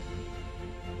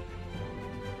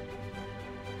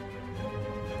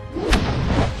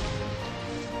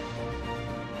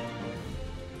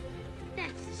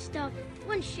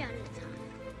Sunshine time.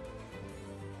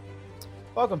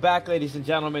 Welcome back, ladies and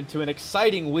gentlemen, to an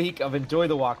exciting week of Enjoy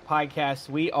the Walk podcast.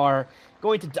 We are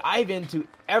going to dive into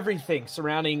everything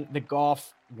surrounding the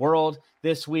golf world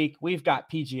this week. We've got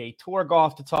PGA Tour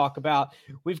golf to talk about.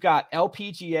 We've got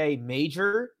LPGA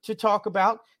Major to talk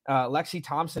about. Lexi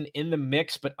Thompson in the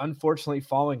mix, but unfortunately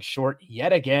falling short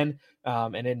yet again,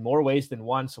 and in more ways than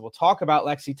one. So we'll talk about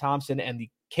Lexi Thompson and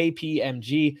the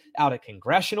KPMG out at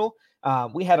Congressional.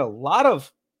 We had a lot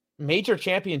of major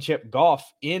championship golf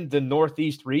in the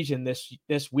Northeast region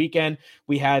this weekend.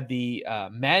 We had the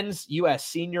men's U.S.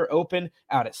 Senior Open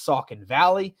out at Saucon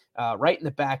Valley, right in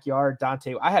the backyard.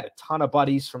 Dante, I had a ton of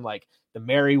buddies from like the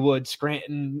Marywood,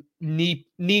 Scranton,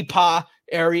 Nepa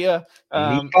area.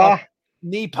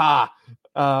 Nepa.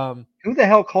 Who the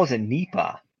hell calls it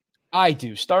Nepa? I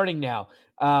do, starting now.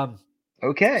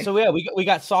 Okay. So, yeah, we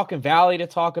got Saucon Valley to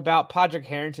talk about. Padraig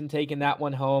Harrington taking that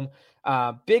one home.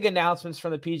 Big announcements from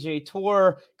the PGA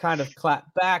Tour, kind of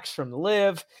clapbacks from the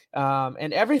LIV,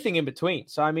 and everything in between.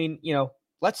 So, I mean,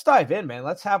 let's dive in, man.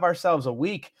 Let's have ourselves a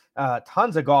week.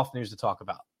 Tons of golf news to talk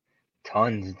about.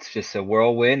 Tons. It's just a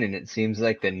whirlwind, and it seems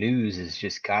like the news is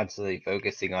just constantly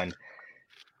focusing on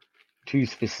two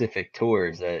specific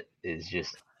tours. That is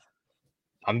just,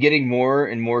 I'm getting more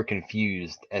and more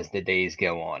confused as the days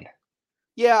go on.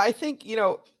 Yeah, I think,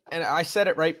 and I said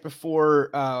it right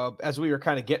before, as we were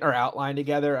kind of getting our outline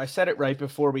together, I said it right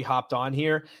before we hopped on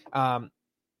here.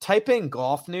 Type in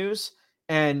golf news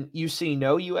and you see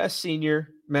no U.S. Senior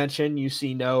mentioned. You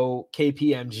see no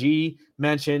KPMG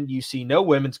mentioned. You see no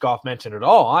women's golf mentioned at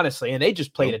all, honestly. And they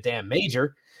just played a damn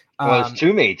major. Well, it's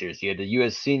two majors. You had the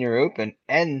U.S. Senior Open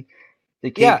and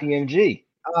the KPMG.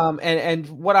 Yeah. And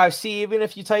what I see, even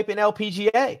if you type in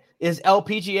LPGA, is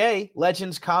LPGA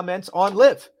Legends comments on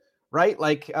LIV, right?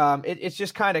 Like, it's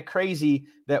just kind of crazy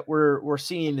that we're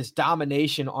seeing this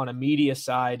domination on a media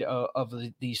side of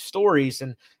these stories.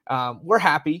 And we're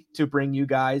happy to bring you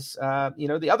guys,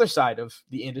 the other side of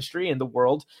the industry and the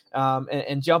world,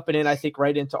 and jumping in, I think,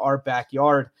 right into our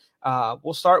backyard.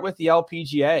 We'll start with the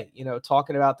LPGA,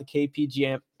 talking about the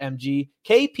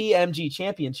KPMG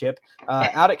championship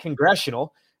out at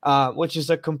Congressional, which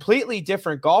is a completely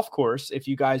different golf course, if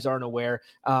you guys aren't aware,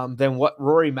 than what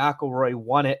Rory McIlroy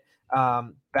won it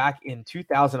back in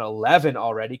 2011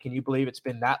 already. Can you believe it's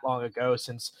been that long ago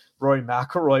since Rory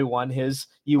McIlroy won his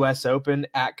U.S. Open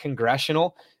at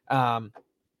Congressional?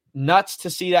 Nuts to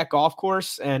see that golf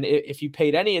course. And if you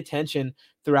paid any attention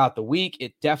throughout the week,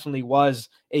 it definitely was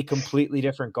a completely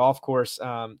different golf course.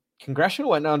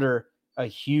 Congressional went under a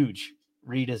huge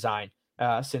redesign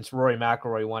since Rory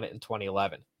McIlroy won it in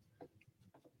 2011.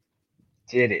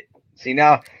 Did it. See,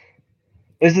 now,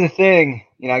 this is the thing.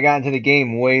 I got into the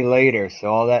game way later, so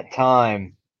all that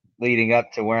time leading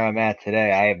up to where I'm at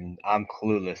today, I'm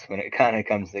clueless when it kind of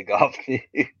comes to golf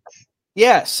news.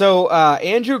 Yeah, so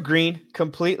Andrew Green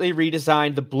completely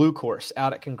redesigned the blue course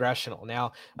out at Congressional.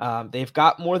 Now, they've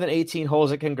got more than 18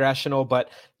 holes at Congressional, but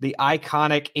the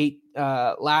iconic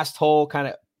last hole kind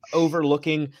of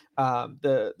overlooking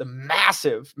the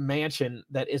massive mansion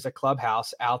that is a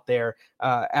clubhouse out there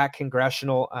at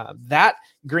Congressional. That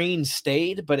green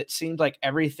stayed, but it seemed like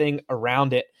everything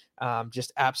around it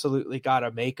just absolutely got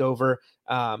a makeover,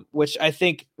 which I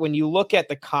think when you look at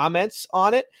the comments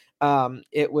on it,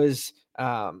 it was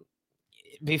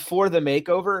before the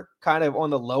makeover kind of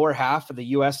on the lower half of the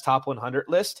US top 100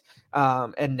 list,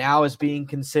 and now is being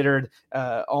considered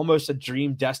almost a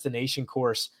dream destination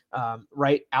course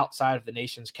right outside of the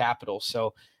nation's capital.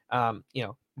 So,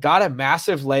 got a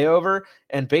massive layover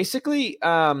and basically,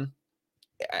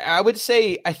 I would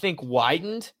say, I think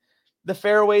widened the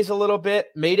fairways a little bit,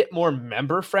 made it more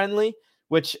member friendly,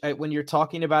 which when you're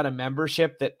talking about a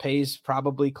membership that pays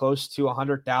probably close to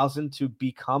 $100,000 to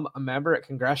become a member at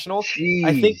Congressional, Jeez.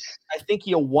 I think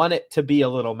you'll want it to be a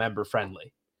little member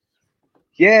friendly.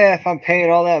 Yeah, if I'm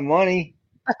paying all that money.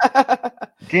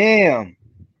 Damn.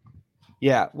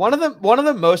 Yeah, one of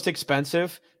the most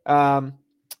expensive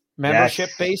membership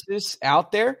bases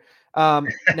out there. Now,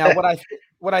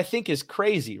 what I think is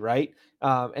crazy, right?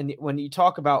 And when you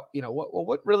talk about,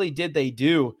 what really did they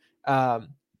do?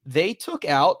 They took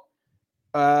out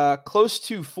close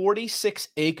to 46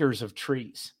 acres of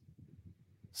trees.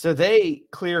 So they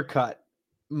clear cut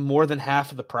more than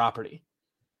half of the property,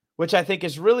 which I think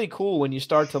is really cool when you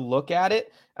start to look at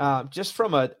it. Just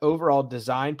from an overall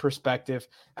design perspective,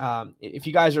 if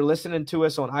you guys are listening to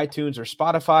us on iTunes or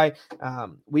Spotify,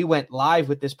 we went live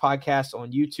with this podcast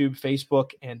on YouTube, Facebook,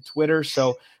 and Twitter.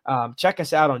 So check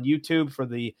us out on YouTube for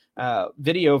the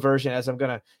video version, as I'm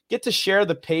going to get to share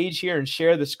the page here and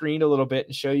share the screen a little bit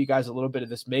and show you guys a little bit of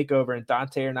this makeover. And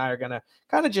Dante and I are going to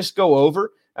kind of just go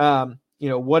over,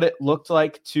 what it looked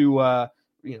like to,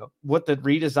 what the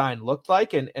redesign looked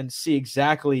like and see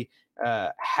exactly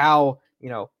how,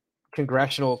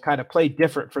 Congressional kind of played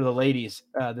different for the ladies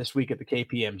this week at the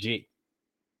KPMG.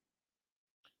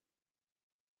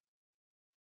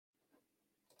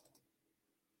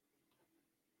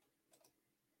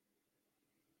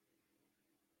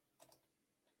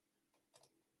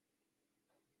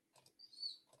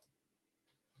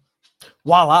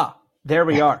 Voila, there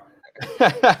we are.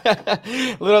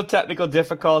 Little technical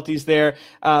difficulties there.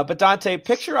 But Dante,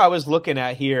 picture I was looking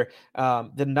at here,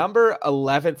 the number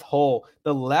 11th hole,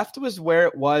 the left was where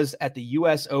it was at the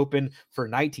U.S. Open for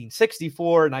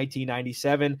 1964,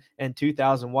 1997, and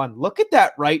 2001. Look at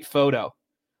that right photo.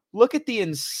 Look at the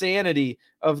insanity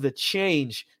of the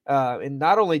change in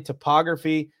not only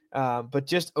topography, but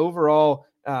just overall.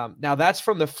 Now that's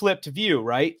from the flipped view,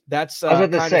 right? That's I was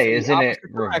about to say, isn't it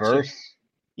reverse?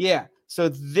 Yeah. So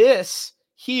this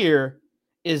here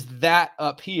is that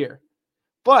up here,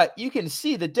 but you can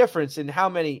see the difference in how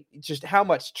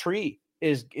much tree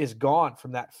is gone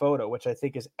from that photo, which I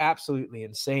think is absolutely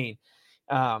insane.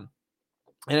 And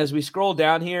as we scroll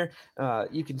down here,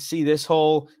 you can see this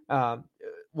whole,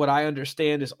 what I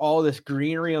understand is all this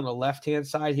greenery on the left-hand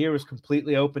side here was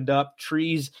completely opened up.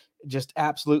 Trees just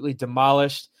absolutely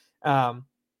demolished.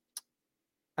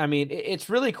 It's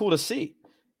really cool to see.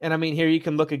 And here you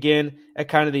can look again at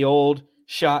kind of the old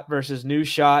shot versus new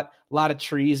shot. A lot of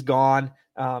trees gone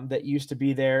that used to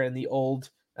be there in the old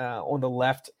on the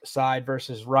left side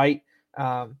versus right.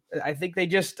 I think they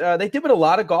just they did what a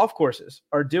lot of golf courses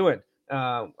are doing.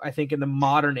 I think in the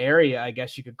modern area, I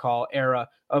guess you could call era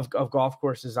of golf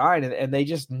course design, and they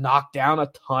just knocked down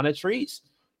a ton of trees.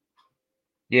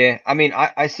 Yeah,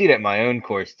 I see it at my own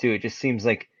course too. It just seems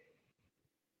like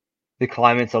the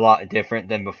climate's a lot different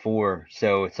than before,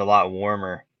 so it's a lot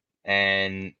warmer.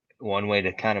 And one way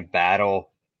to kind of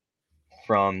battle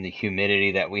from the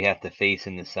humidity that we have to face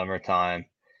in the summertime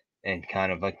and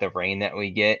kind of like the rain that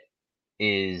we get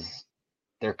is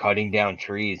they're cutting down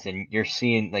trees. And you're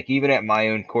seeing, like, even at my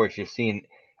own course, you're seeing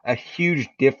a huge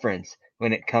difference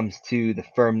when it comes to the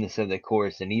firmness of the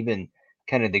course and even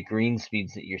kind of the green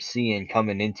speeds that you're seeing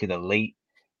coming into the late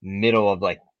middle of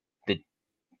like the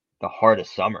heart of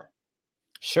summer.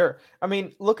 Sure.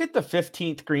 Look at the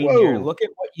 15th green here. Look at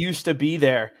what used to be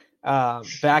there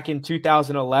back in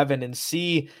 2011 and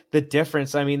see the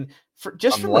difference. I'm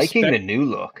liking the new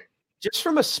look. Just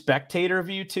from a spectator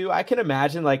view too, I can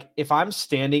imagine, like, if I'm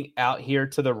standing out here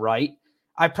to the right,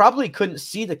 I probably couldn't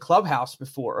see the clubhouse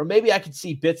before, or maybe I could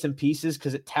see bits and pieces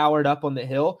because it towered up on the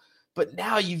hill. But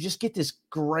now you just get this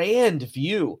grand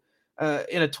view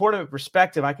in a tournament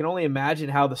perspective. I can only imagine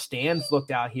how the stands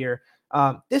looked out here.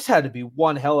 This had to be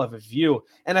one hell of a view.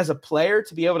 And as a player,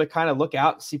 to be able to kind of look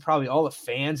out and see probably all the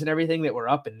fans and everything that were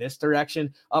up in this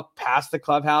direction, up past the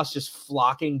clubhouse, just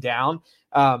flocking down.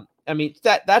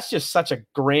 That's just such a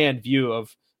grand view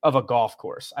of a golf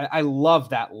course. I love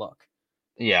that look.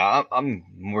 Yeah, I'm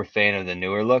more fan of the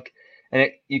newer look.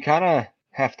 And you kind of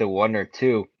have to wonder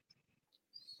too,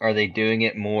 are they doing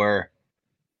it more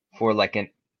for like an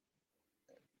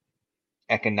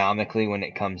economically when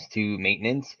it comes to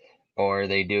maintenance? Or are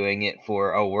they doing it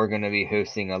for, we're going to be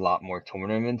hosting a lot more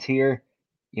tournaments here?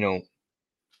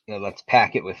 Let's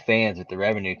pack it with fans with the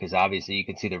revenue, because obviously you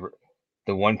can see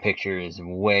the one picture is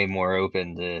way more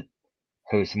open to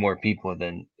host more people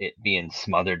than it being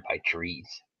smothered by trees.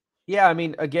 Yeah,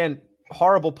 again,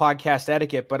 horrible podcast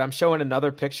etiquette, but I'm showing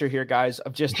another picture here, guys,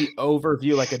 of just the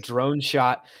overview, like a drone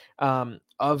shot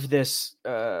of this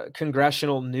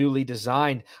Congressional newly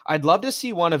designed. I'd love to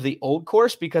see one of the old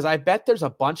course, because I bet there's a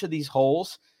bunch of these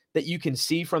holes that you can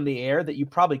see from the air that you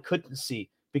probably couldn't see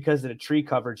because of the tree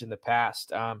coverage in the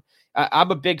past. I'm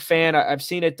a big fan. I've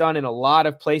seen it done in a lot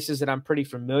of places that I'm pretty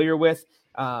familiar with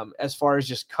as far as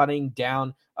just cutting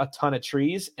down a ton of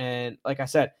trees. And like I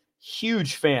said,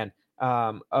 huge fan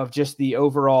of just the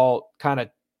overall kind of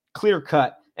clear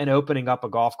cut and opening up a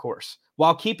golf course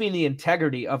while keeping the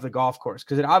integrity of the golf course,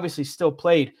 because it obviously still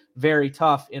played very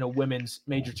tough in a women's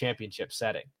major championship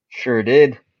setting. Sure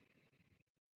did.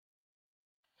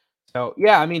 So,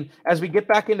 yeah, as we get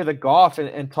back into the golf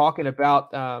and talking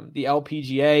about the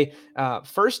LPGA,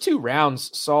 first two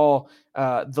rounds saw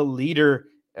the leader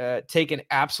take an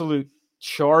absolute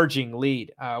charging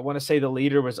lead. I want to say the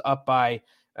leader was up by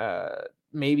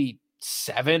maybe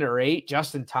 7 or 8.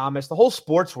 Justin Thomas, the whole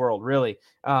sports world really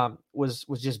was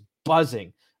just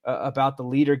buzzing about the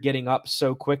leader getting up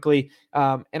so quickly.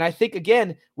 And I think,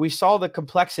 again, we saw the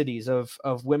complexities of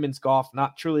women's golf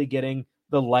not truly getting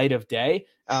the light of day.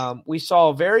 We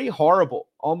saw very horrible,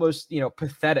 almost,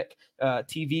 pathetic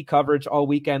TV coverage all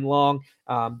weekend long.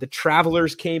 The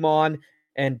Travelers came on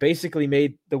and basically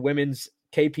made the women's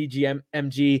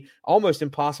KPGMG almost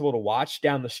impossible to watch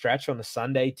down the stretch on the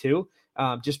Sunday too,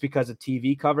 just because of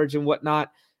TV coverage and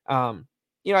whatnot.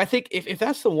 I think if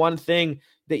that's the one thing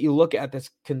that you look at that's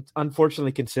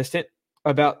unfortunately consistent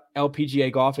about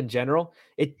LPGA golf in general,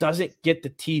 it doesn't get the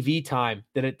TV time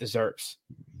that it deserves.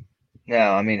 No,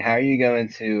 I mean, how are you going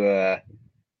to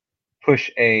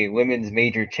push a women's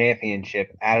major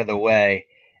championship out of the way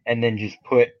and then just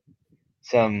put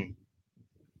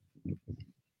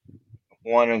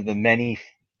one of the many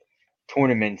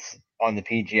tournaments on the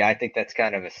PGA? I think that's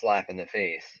kind of a slap in the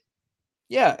face.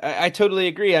 Yeah, I totally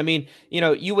agree. I mean,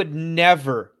 you would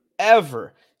never,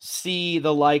 ever see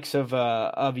the likes of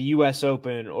a U.S.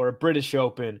 Open or a British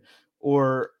Open,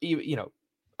 or,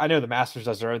 I know the Masters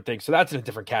does their own thing, so that's in a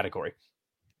different category.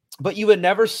 But you would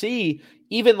never see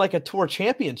even like a tour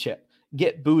championship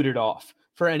get booted off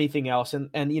for anything else.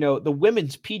 And the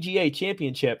women's PGA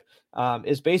championship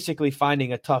is basically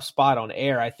finding a tough spot on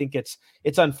air. I think it's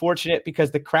unfortunate because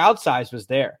the crowd size was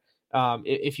there.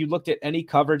 If you looked at any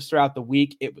coverage throughout the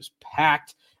week, it was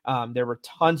packed. There were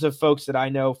tons of folks that I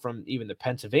know from even the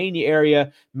Pennsylvania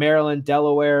area, Maryland,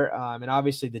 Delaware, and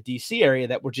obviously the DC area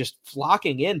that were just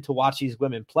flocking in to watch these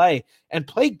women play and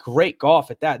play great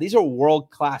golf at that. These are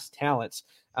world-class talents.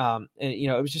 And,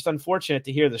 it was just unfortunate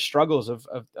to hear the struggles of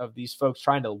these folks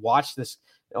trying to watch this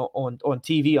on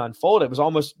TV unfold. It was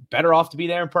almost better off to be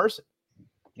there in person.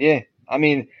 Yeah. I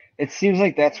mean, it seems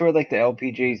like that's where like the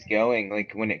LPGA is going,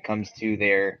 like when it comes to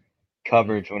their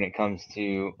coverage, when it comes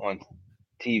to on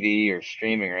TV or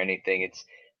streaming or anything. It's,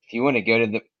 if you want to go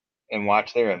to and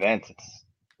watch their events, it's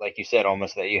like you said,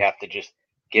 almost that you have to just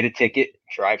get a ticket,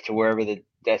 drive to wherever the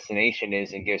destination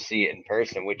is and go see it in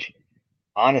person, which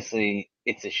honestly,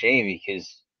 it's a shame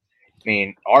because, I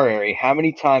mean, our area, how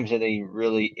many times are they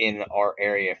really in our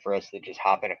area for us to just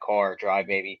hop in a car, drive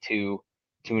maybe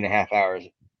 2.5 hours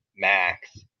max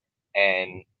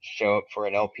and show up for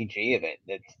an LPG event?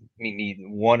 That's, I mean,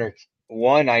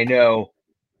 one I know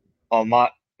on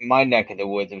my neck of the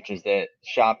woods, which is the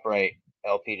ShopRite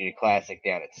LPG Classic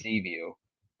down at Seaview.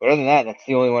 But other than that, that's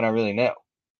the only one I really know.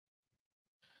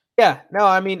 Yeah, no,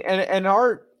 I mean, and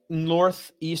our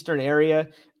northeastern area,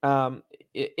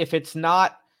 if it's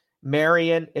not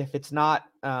Marion, if it's not,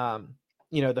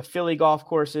 the Philly golf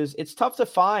courses, it's tough to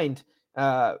find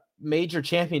major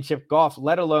championship golf,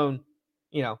 let alone,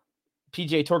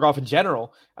 PGA Tour golf in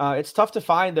general. It's tough to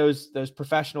find those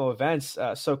professional events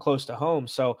so close to home.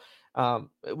 So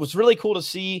it was really cool to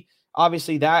see,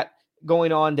 obviously, that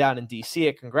going on down in DC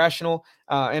at Congressional,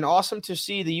 and awesome to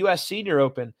see the U.S. Senior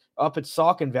Open up at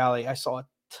Saucon Valley. I saw a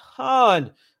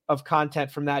ton of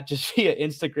content from that just via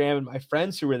Instagram and my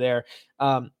friends who were there.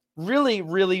 Really,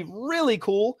 really, really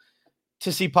cool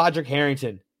to see Padraig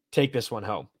Harrington take this one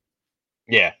home.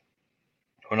 Yeah.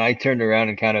 When I turned around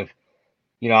and kind of,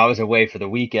 I was away for the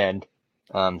weekend,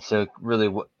 so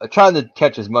really trying to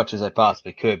catch as much as I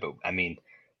possibly could. But I mean,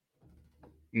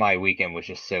 my weekend was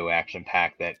just so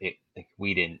action-packed that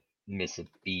we didn't miss a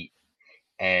beat.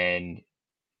 And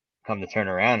come to turn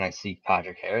around, I see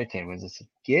Padraig Harrington. Was just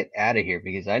get out of here,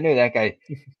 because I know that guy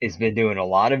has been doing a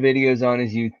lot of videos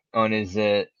on his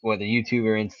whether YouTube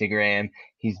or Instagram.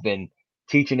 He's been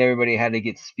teaching everybody how to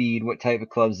get speed, what type of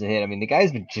clubs to hit. I mean, the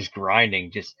guy's been just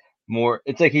grinding, just more.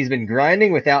 It's like he's been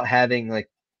grinding without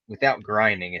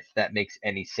grinding, if that makes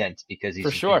any sense, because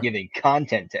he's been giving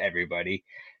content to everybody.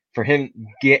 For him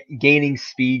gaining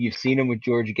speed, you've seen him with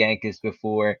George Gankas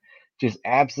before, just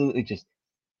absolutely just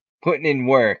putting in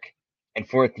work, and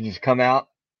for it to just come out,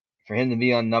 for him to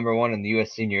be on number one in the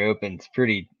U.S. Senior Open, it's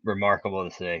pretty remarkable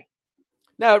to see.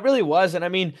 No, it really was. And I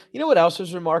mean, you know what else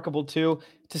was remarkable too?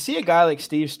 To see a guy like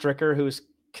Steve Stricker, who's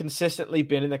consistently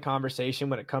been in the conversation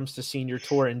when it comes to senior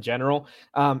tour in general,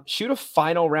 shoot a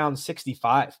final round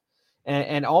 65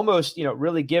 and almost,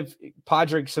 really give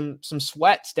Padraig some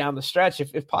sweats down the stretch.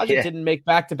 If Padraig didn't make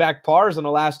back-to-back pars on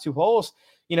the last 2 holes,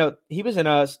 he was in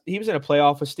a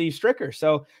playoff with Steve Stricker.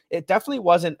 So it definitely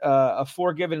wasn't a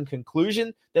foregone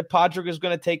conclusion that Padraig was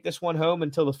going to take this one home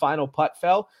until the final putt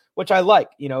fell, which I like.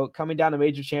 Coming down a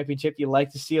major championship, you like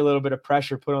to see a little bit of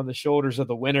pressure put on the shoulders of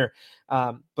the winner.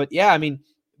 But yeah, I mean,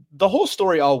 the whole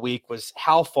story all week was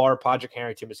how far Padraig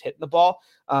Harrington was hitting the ball,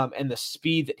 and the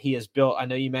speed that he has built. I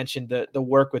know you mentioned the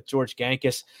work with George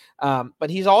Gankus, but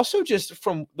he's also just,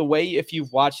 from the way, if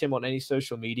you've watched him on any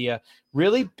social media,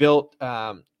 really built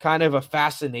kind of a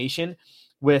fascination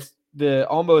with the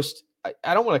almost,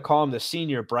 I don't want to call him the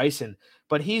senior Bryson,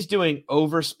 but he's doing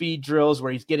overspeed drills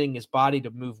where he's getting his body to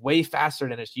move way faster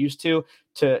than it's used to.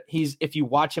 If you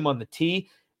watch him on the tee,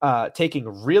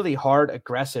 taking really hard,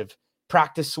 aggressive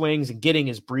practice swings and getting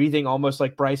his breathing almost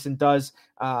like Bryson does,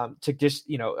 to just,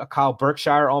 a Kyle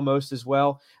Berkshire almost as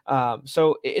well.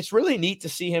 So it's really neat to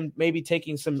see him maybe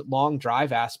taking some long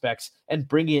drive aspects and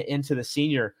bringing it into the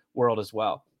senior world as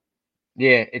well.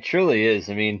 Yeah, it truly is.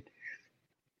 I mean,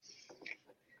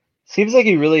 seems like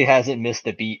he really hasn't missed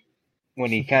a beat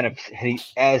when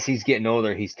as he's getting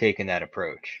older, he's taking that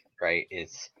approach, right?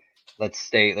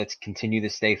 Let's continue to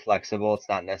stay flexible. It's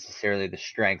not necessarily the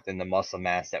strength and the muscle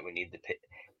mass that we need to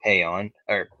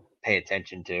pay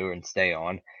attention to and stay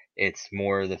on. It's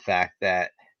more the fact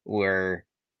that we're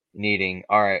needing,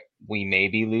 all right, we may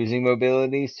be losing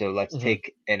mobility, so let's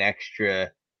take an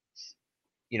extra,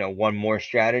 one more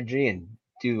strategy and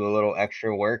do a little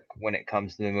extra work when it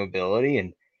comes to the mobility,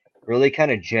 and really kind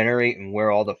of generating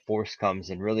where all the force comes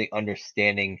and really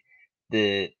understanding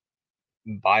the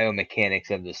biomechanics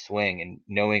of the swing and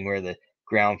knowing where the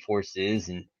ground force is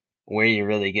and where you're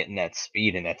really getting that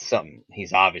speed. And that's something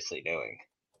he's obviously doing.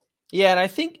 Yeah, and I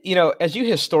think, as you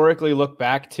historically look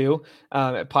back too,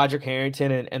 at Padraig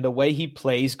Harrington and the way he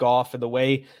plays golf and the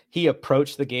way he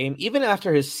approached the game, even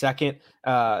after his second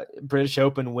British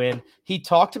Open win, he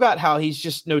talked about how he's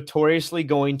just notoriously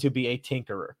going to be a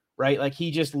tinkerer, right? Like, he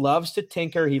just loves to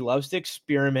tinker. He loves to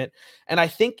experiment. And I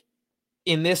think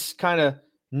in this kind of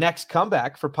next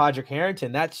comeback for Padraig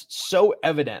Harrington, that's so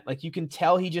evident. Like, you can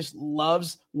tell he just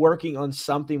loves working on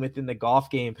something within the golf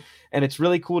game. And it's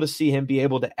really cool to see him be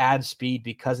able to add speed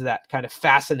because of that kind of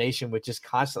fascination with just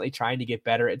constantly trying to get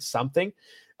better at something.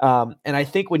 And I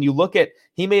think when you look at,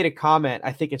 he made a comment,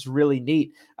 I think it's really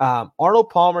neat. Arnold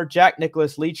Palmer, Jack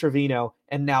Nicklaus, Lee Trevino,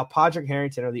 and now Padraig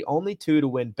Harrington are the only two to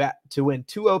win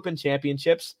 2 Open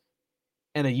championships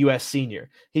and a U.S. senior.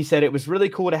 He said it was really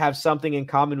cool to have something in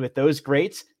common with those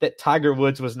greats that Tiger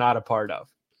Woods was not a part of.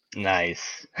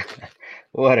 Nice.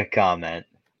 What a comment.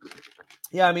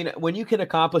 Yeah, I mean, when you can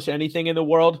accomplish anything in the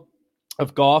world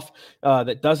of golf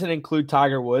that doesn't include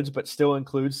Tiger Woods, but still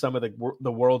includes some of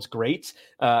the world's greats,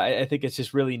 I think it's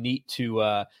just really neat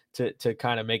to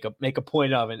kind of make a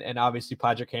point of, and obviously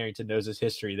Padraig Harrington knows his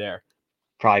history there.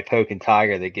 Probably poking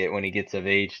Tiger when he gets of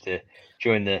age to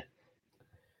join the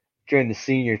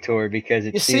senior tour, because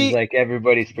it seems like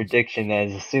everybody's prediction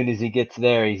as soon as he gets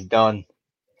there, he's done.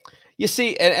 You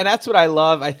see, and that's what I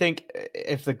love. I think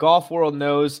if the golf world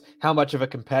knows how much of a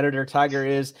competitor Tiger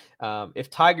is, if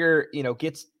Tiger,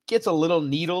 gets a little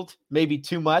needled, maybe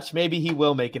too much, maybe he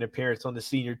will make an appearance on the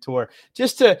senior tour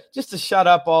just to shut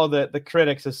up all the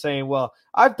critics of saying, well,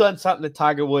 I've done something that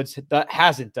Tiger Woods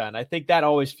hasn't done. I think that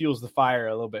always fuels the fire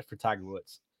a little bit for Tiger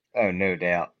Woods. Oh, no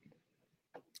doubt.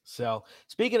 So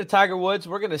speaking of Tiger Woods,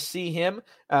 we're going to see him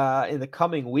in the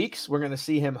coming weeks. We're going to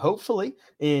see him hopefully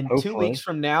 2 weeks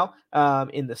from now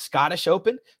in the Scottish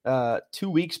Open, 2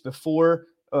 weeks before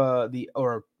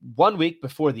 1 week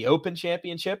before the Open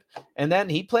Championship. And then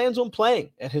he plans on playing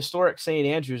at historic St.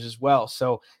 Andrews as well.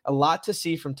 So a lot to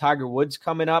see from Tiger Woods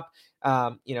coming up.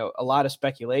 A lot of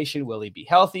speculation. Will he be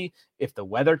healthy? If the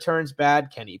weather turns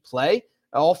bad, can he play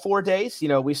all 4 days?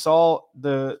 We saw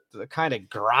the kind of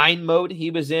grind mode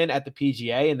he was in at the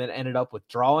PGA and then ended up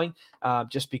withdrawing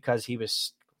just because he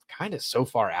was kind of so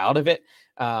far out of it.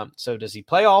 So does he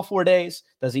play all 4 days?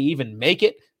 Does he even make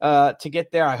it to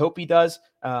get there? I hope he does.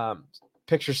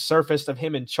 Pictures surfaced of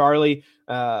him and Charlie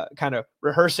kind of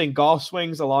rehearsing golf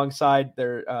swings alongside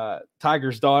their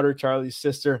Tiger's daughter, Charlie's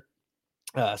sister,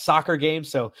 soccer game.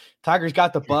 So Tiger's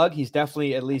got the bug. He's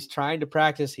definitely at least trying to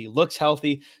practice. He looks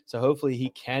healthy. So hopefully he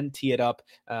can tee it up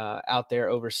out there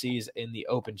overseas in the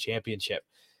Open Championship.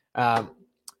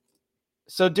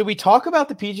 So did we talk about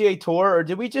the PGA Tour, or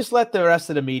did we just let the rest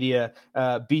of the media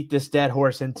beat this dead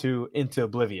horse into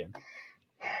oblivion?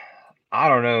 I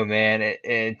don't know, man.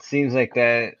 It seems like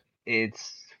that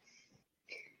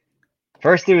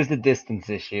first it was the distance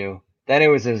issue. Then it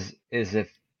was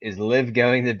is Liv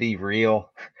going to be real?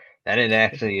 That it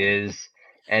actually is.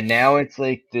 And now it's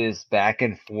like this back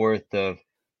and forth of,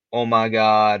 oh my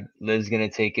God, Liv's going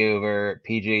to take over.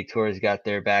 PGA Tour's got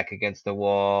their back against the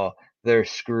wall. They're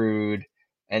screwed.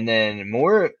 And then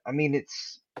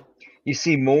you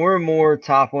see more and more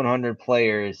top 100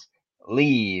 players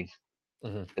leave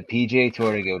the PGA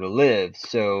Tour to go to Liv.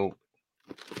 So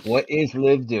what is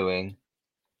Liv doing?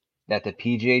 that the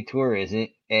PGA Tour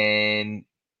isn't, and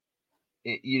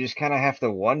you just kind of have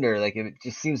to wonder, like, it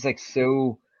just seems like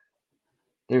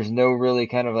there's no really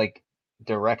kind of like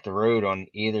direct road on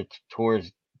either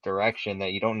tour's direction,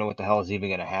 that you don't know what the hell is even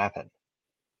going to happen.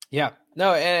 Yeah,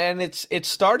 no, and it's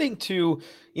starting to,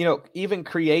 even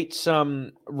create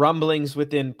some rumblings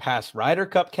within past Ryder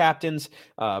Cup captains.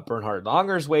 Bernhard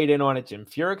Langer's weighed in on it. Jim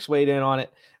Furyk's weighed in on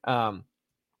it.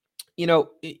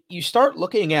 You start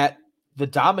looking at the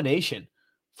domination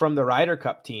from the Ryder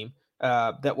Cup team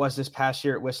that was this past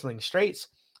year at Whistling Straits.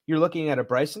 You're looking at a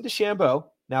Bryson DeChambeau,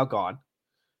 now gone.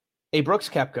 A Brooks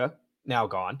Koepka, now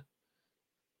gone.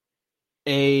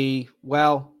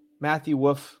 Matthew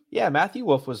Wolff. Yeah, Matthew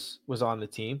Wolff was on the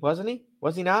team, wasn't he?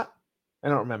 Was he not? I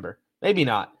don't remember. Maybe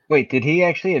not. Wait, did he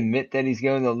actually admit that he's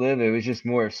going to live? It was just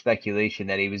more of speculation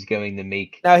that he was going to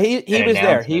make. No, he was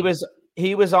there.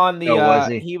 He was on the was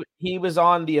he? He was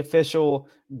on the official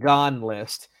gone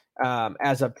list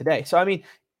as of today. So I mean,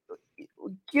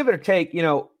 give it or take,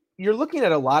 you're looking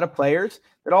at a lot of players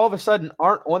that all of a sudden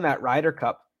aren't on that Ryder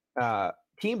Cup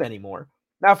team anymore.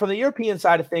 Now, from the European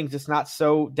side of things, it's not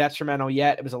so detrimental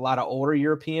yet. It was a lot of older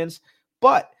Europeans.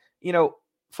 But,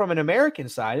 from an American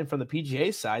side and from the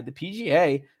PGA side, the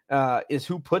PGA is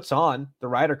who puts on the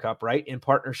Ryder Cup, right, in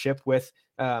partnership with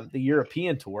the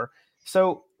European Tour.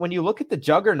 So when you look at the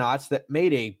juggernauts that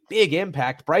made a big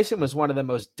impact, Bryson was one of the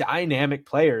most dynamic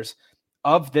players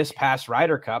of this past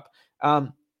Ryder Cup.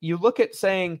 You look at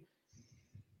saying,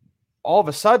 all of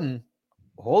a sudden,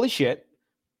 holy shit,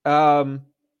 even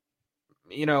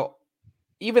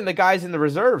the guys in the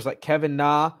reserves like Kevin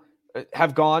Na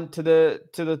have gone to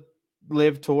the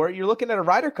Live Tour. You're looking at a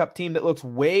Ryder Cup team that looks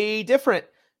way different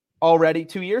already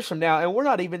 2 years from now, and we're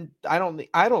not even, I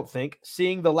don't think,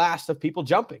 seeing the last of people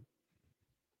jumping.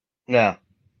 No,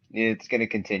 it's going to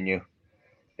continue.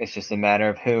 It's just a matter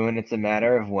of who, and it's a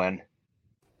matter of when.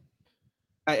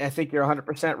 I think you're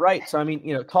 100% right. So, I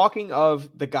mean, talking of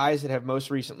the guys that have most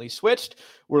recently switched,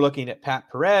 we're looking at Pat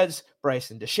Perez,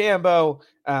 Bryson DeChambeau,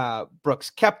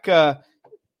 Brooks Koepka,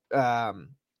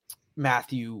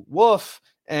 Matthew Wolff,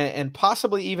 and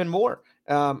possibly even more.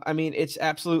 I mean, it's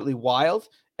absolutely wild.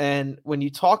 And when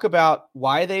you talk about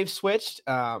why they've switched,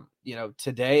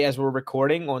 today as we're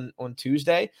recording on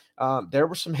Tuesday, there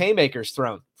were some haymakers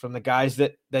thrown from the guys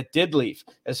that did leave,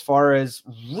 as far as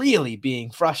really being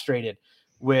frustrated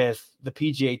with the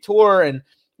PGA Tour, and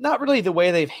not really the way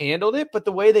they've handled it, but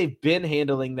the way they've been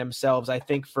handling themselves, I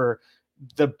think, for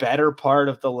the better part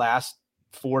of the last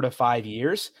 4 to 5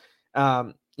 years.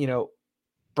 Bryson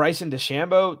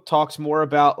DeChambeau talks more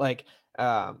about like,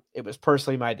 it was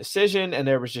personally my decision, and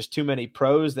there was just too many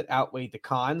pros that outweighed the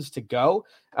cons to go.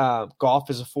 Golf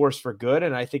is a force for good,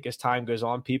 and I think as time goes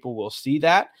on, people will see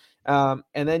that. And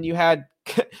then you had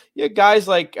guys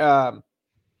like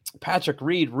Patrick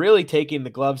Reed really taking the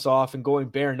gloves off and going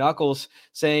bare knuckles,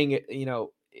 saying,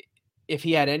 if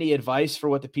he had any advice for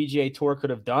what the PGA Tour could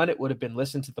have done, it would have been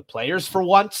listen to the players for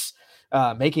once,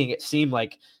 making it seem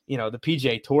like, the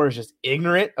PGA Tour is just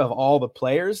ignorant of all the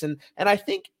players. And I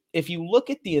think if you look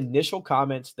at the initial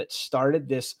comments that started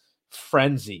this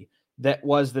frenzy that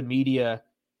was the media,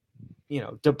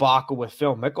 debacle with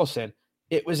Phil Mickelson,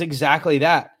 it was exactly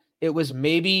that. It was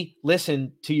maybe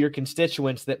listen to your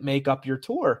constituents that make up your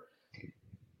tour.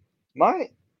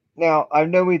 Now, I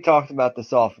know we talked about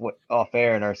this off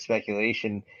air in our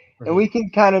speculation, and we can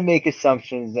kind of make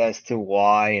assumptions as to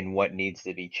why and what needs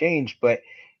to be changed, but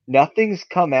nothing's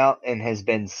come out and has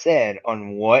been said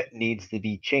on what needs to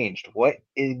be changed. What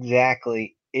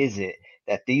exactly is it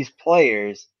that these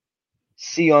players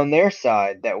see on their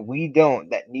side that we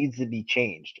don't, that needs to be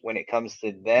changed when it comes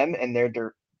to them and their,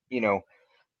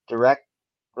 direct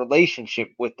relationship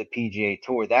with the PGA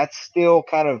Tour? That's still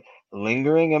kind of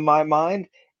lingering in my mind,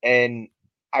 and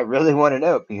I really want to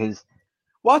know, because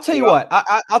I'll tell you what.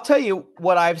 I'll tell you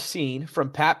what I've seen from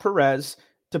Pat Perez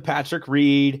to Patrick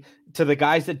Reed to the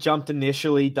guys that jumped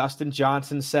initially. Dustin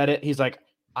Johnson said it. He's like,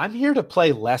 I'm here to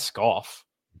play less golf,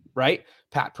 right?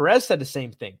 Pat Perez said the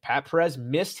same thing. Pat Perez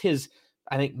missed his,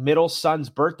 I think, middle son's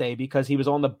birthday because he was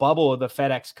on the bubble of the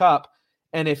FedEx Cup.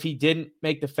 And if he didn't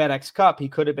make the FedEx Cup, he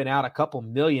could have been out a couple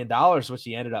 $1 million, which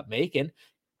he ended up making.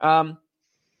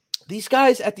 These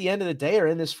guys at the end of the day are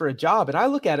in this for a job. And I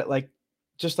look at it like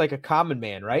just like a common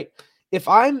man, right? If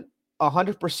I'm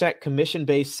 100%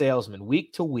 commission-based salesman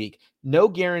week to week, no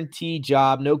guaranteed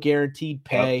job, no guaranteed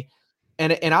pay,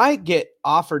 and I get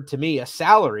offered to me a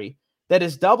salary that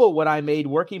is double what I made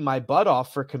working my butt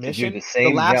off for commission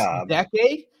the last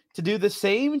decade, to do the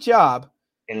same job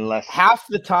in less half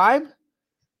the time,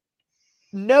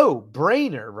 no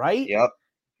brainer, right? Yep.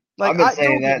 Like, I've been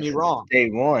saying don't that get me wrong. Day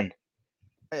one.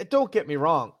 don't get me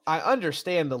wrong. I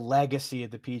understand the legacy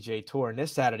of the PGA Tour and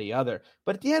this, that, or the other.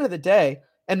 But at the end of the day,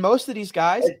 and most of these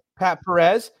guys, Pat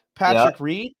Perez, Yeah. Patrick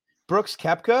Reed, Brooks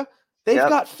Koepka, they've Yep.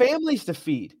 got families to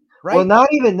feed, right? Well,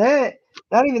 not even that.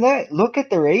 Not even that. Look at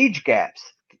their age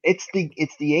gaps. It's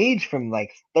the age from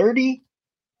like 30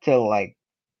 to like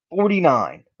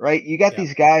 49, right? You got Yeah.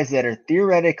 these guys that are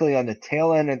theoretically on the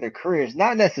tail end of their careers,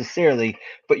 not necessarily,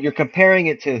 but you're comparing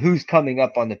it to who's coming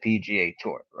up on the PGA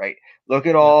Tour, right? Look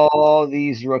at all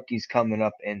these rookies coming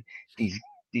up and these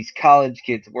college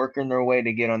kids working their way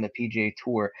to get on the PGA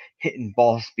Tour, hitting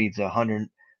ball speeds of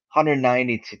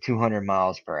 190 to 200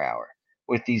 miles per hour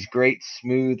with these great,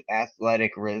 smooth,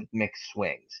 athletic, rhythmic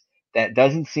swings. That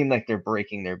doesn't seem like they're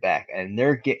breaking their back, and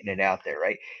they're getting it out there,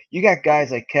 right? You got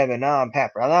guys like Kevin Na and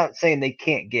Pepper. I'm not saying they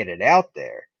can't get it out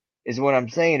there. Is what I'm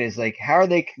saying is like how are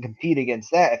they can compete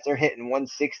against that if they're hitting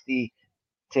 160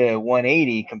 to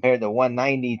 180 compared to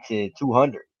 190 to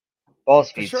 200 ball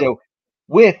speed. Sure. So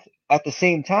with at the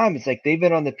same time, it's like they've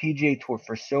been on the PGA Tour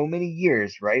for so many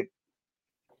years, right?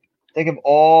 Think of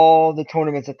all the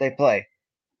tournaments that they play.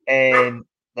 And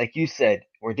like you said,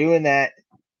 we're doing that.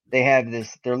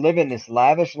 They're living this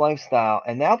lavish lifestyle,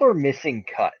 and now they're missing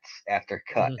cuts after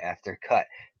cut after cut.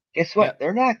 Guess what? Yep.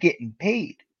 They're not getting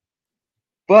paid.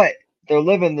 But they're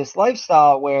living this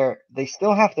lifestyle where they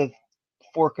still have to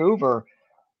fork over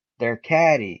their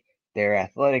caddy, their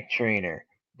athletic trainer,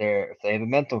 if they have a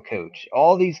mental coach,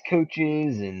 all these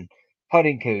coaches and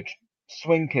putting coach,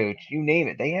 swing coach, you name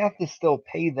it. They have to still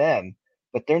pay them,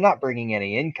 but they're not bringing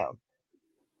any income.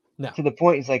 No. To the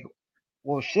point, it's like,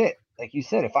 well, shit. Like you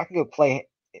said, if I can go play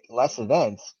less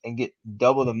events and get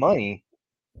double the money,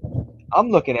 I'm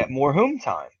looking at more home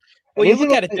time. Well, you look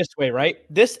at it this way, right?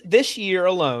 This year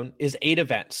alone is 8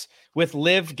 events, with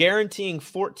LIV guaranteeing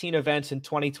 14 events in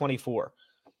 2024.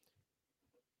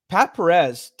 Pat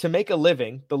Perez, to make a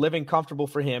living, the living comfortable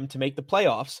for him, to make the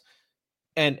playoffs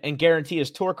and guarantee his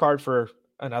tour card for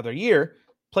another year,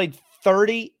 played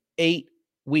 38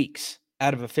 weeks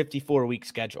out of a 54-week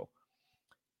schedule.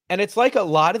 And it's like a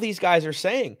lot of these guys are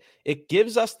saying, it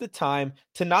gives us the time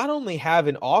to not only have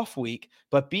an off week,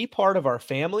 but be part of our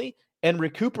family and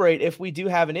recuperate if we do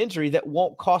have an injury that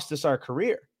won't cost us our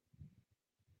career.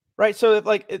 Right? So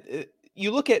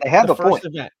you look at the first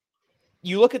event.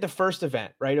 You look at the first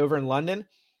event, right, over in London.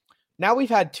 Now we've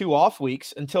had 2 off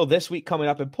weeks until this week coming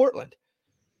up in Portland.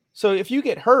 So if you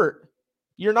get hurt,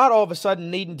 you're not all of a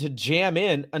sudden needing to jam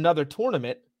in another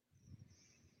tournament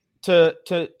to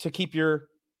keep your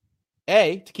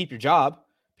job,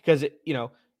 because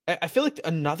I feel like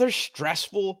another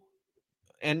stressful,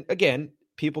 and again,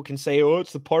 people can say, oh,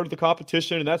 it's the part of the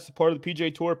competition and that's the part of the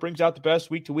PGA Tour. It brings out the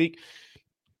best week to week.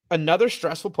 Another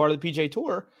stressful part of the PGA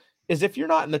Tour is if you're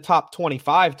not in the top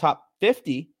 25, top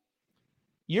 50,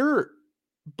 you're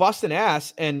busting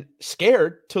ass and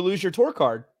scared to lose your tour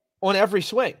card on every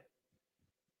swing.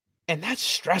 And that's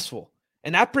stressful.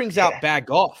 And that brings out bad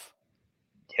golf.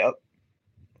 Yep.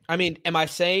 I mean, am I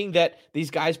saying that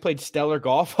these guys played stellar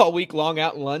golf all week long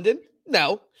out in London?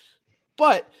 No.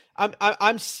 But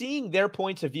I'm seeing their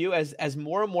points of view as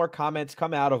more and more comments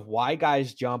come out of why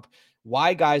guys jump,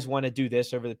 why guys want to do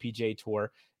this over the PGA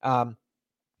Tour.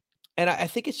 And I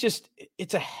think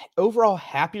it's a overall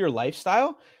happier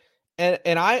lifestyle.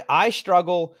 And I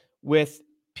struggle with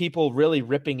people really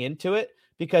ripping into it,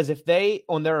 because if they,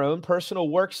 on their own personal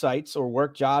work sites or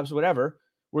work jobs, whatever,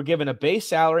 were given a base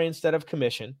salary instead of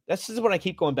commission. This is what I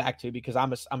keep going back to, because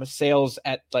I'm a sales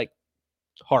at like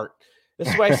heart. This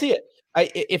is why I see it.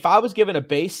 If I was given a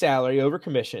base salary over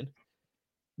commission,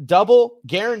 double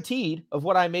guaranteed of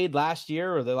what I made last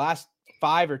year or the last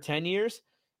 5 or 10 years,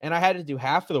 and I had to do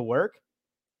half of the work,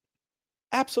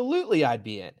 absolutely I'd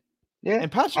be in. Yeah.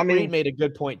 And Patrick Reed made a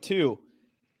good point too.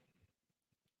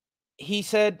 He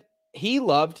said he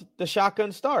loved the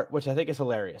shotgun start, which I think is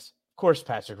hilarious. Of course,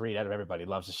 Patrick Reed, out of everybody,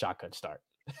 loves the shotgun start.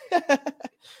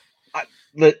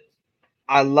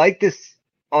 I like this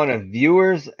on a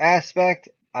viewer's aspect.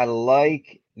 I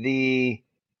like the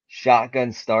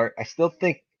shotgun start. I still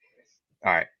think,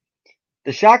 all right,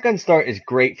 the shotgun start is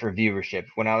great for viewership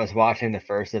when I was watching the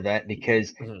first event,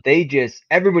 because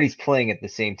everybody's playing at the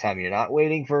same time. You're not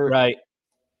waiting for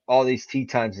all these tee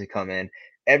times to come in.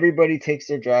 Everybody takes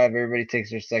their drive, everybody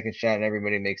takes their second shot, and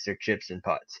everybody makes their chips and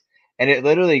putts. And it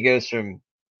literally goes from,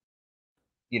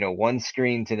 one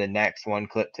screen to the next, one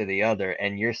clip to the other,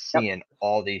 and you're seeing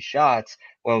all these shots.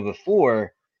 Well,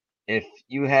 before, if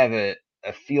you have a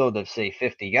field of, say,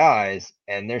 50 guys,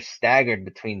 and they're staggered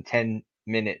between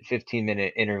 10-minute,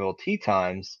 15-minute interval tee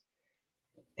times,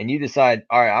 and you decide,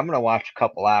 all right, I'm going to watch a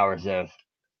couple hours I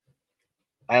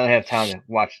only have time to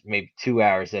watch maybe 2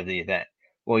 hours of the event.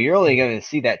 Well, you're only going to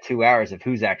see that 2 hours of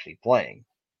who's actually playing.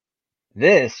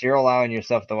 This, you're allowing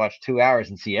yourself to watch 2 hours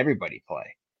and see everybody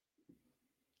play.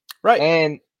 Right.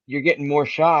 And you're getting more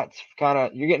shots,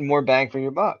 you're getting more bang for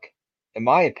your buck, in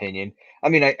my opinion. I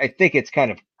mean, I think it's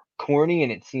kind of corny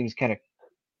and it seems kind of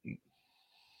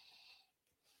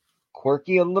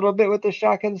quirky a little bit with the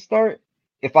shotgun start.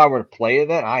 If I were to play it,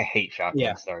 I hate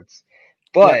shotgun starts.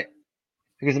 But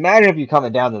because imagine if you're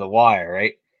coming down to the wire,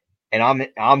 right? And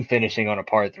I'm finishing on a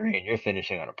par 3 and you're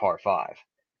finishing on a par 5.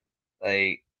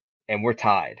 And we're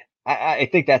tied. I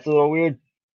think that's a little weird.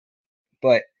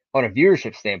 But on a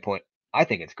viewership standpoint, I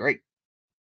think it's great.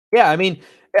 Yeah, I mean,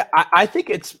 I think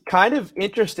it's kind of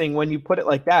interesting when you put it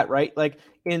like that, right? Like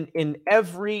in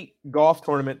every golf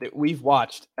tournament that we've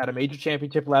watched at a major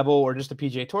championship level or just a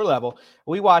PGA Tour level,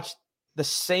 we watched the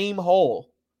same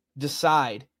hole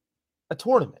decide a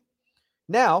tournament.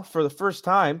 Now, for the first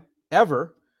time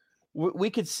ever, we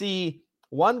could see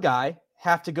one guy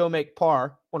have to go make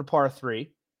par on a par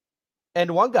 3,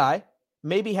 and one guy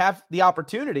maybe have the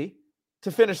opportunity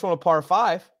to finish on a par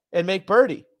 5 and make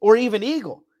birdie or even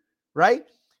eagle, right?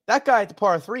 That guy at the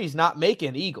par 3 is not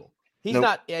making eagle. He's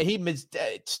not. He's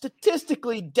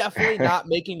statistically definitely not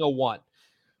making a 1.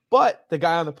 But the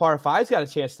guy on the par 5's got a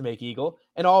chance to make eagle,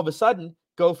 and all of a sudden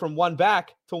go from 1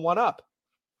 back to 1 up.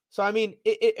 So, I mean,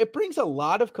 it brings a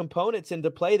lot of components into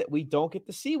play that we don't get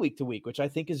to see week to week, which I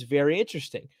think is very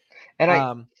interesting. And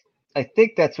I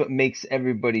think that's what makes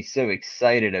everybody so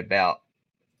excited about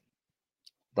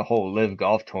the whole LIV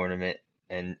Golf tournament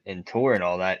and tour and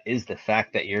all that is the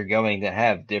fact that you're going to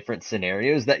have different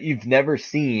scenarios that you've never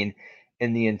seen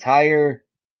in the entire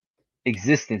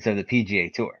existence of the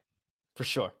PGA Tour. For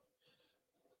sure.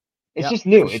 It's just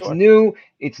new. It's new.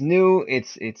 It's new.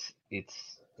 It's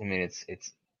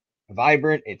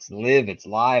vibrant. It's LIV. It's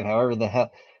live. However the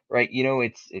hell, right?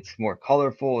 It's more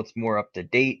colorful. It's more up to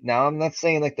date. Now, I'm not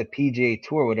saying like the PGA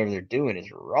Tour, whatever they're doing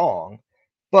is wrong,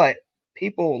 but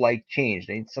people like change.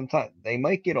 Sometimes they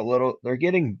might get they're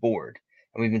getting bored.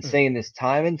 And we've been saying this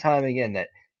time and time again that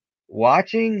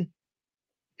watching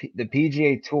the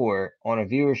PGA Tour on a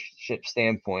viewership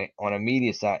standpoint, on a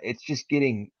media side, it's just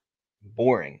getting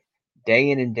boring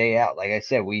day in and day out. Like I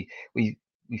said, we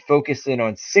focus in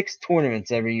on 6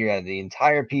 tournaments every year out of the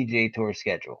entire PGA Tour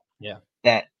schedule. Yeah.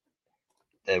 That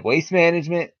the Waste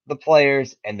Management, the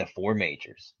Players, and the 4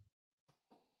 majors.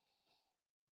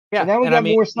 Yeah. So now we got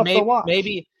more stuff to watch.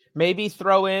 Maybe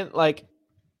throw in like,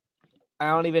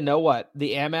 I don't even know what,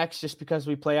 the Amex, just because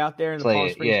we play out there in the Palm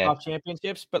Springs Golf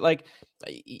Championships. But like,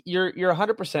 you're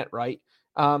 100% right.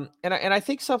 And I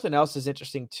think something else is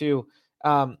interesting too.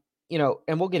 And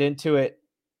we'll get into it.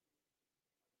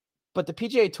 But the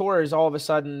PGA Tour is all of a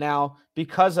sudden now,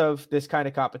 because of this kind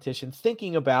of competition,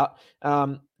 thinking about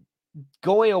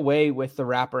going away with the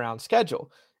wraparound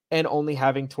schedule and only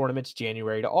having tournaments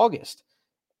January to August,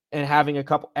 and having a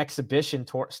couple exhibition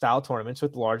style tournaments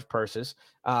with large purses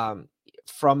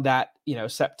from that,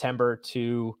 September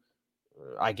to,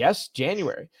 I guess,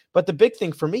 January. But the big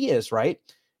thing for me is, right,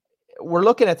 we're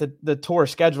looking at the tour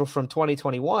schedule from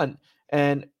 2021,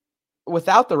 and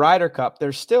without the Ryder Cup,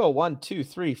 there's still 1, 2,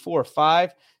 3, 4,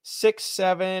 5, 6,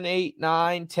 7, 8,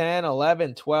 9, 10,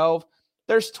 11, 12.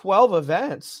 There's 12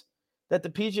 events that the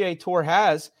PGA Tour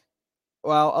has.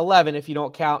 Well, 11 if you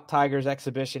don't count Tiger's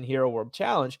Exhibition Hero World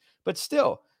Challenge. But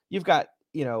still, you've got,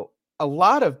 a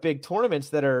lot of big tournaments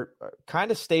that are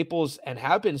kind of staples and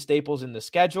have been staples in the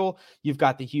schedule. You've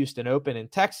got the Houston Open in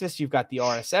Texas. You've got the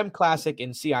RSM Classic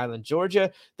in Sea Island,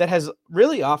 Georgia, that has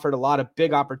really offered a lot of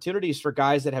big opportunities for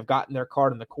guys that have gotten their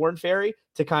card in the Corn Ferry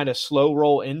to kind of slow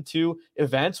roll into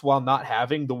events while not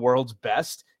having the world's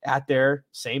best at their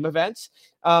same events.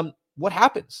 What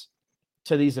happens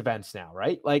to these events now,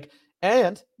 right?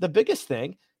 And the biggest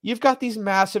thing, you've got these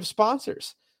massive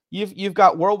sponsors. You've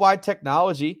got Worldwide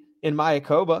Technology in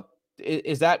Mayakoba.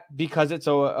 Is that because it's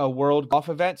a world golf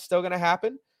event still going to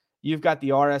happen? You've got the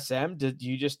RSM. Do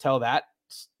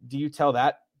you tell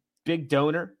that big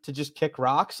donor to just kick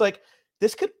rocks? Like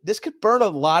this could burn a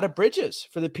lot of bridges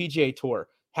for the PGA Tour,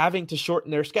 having to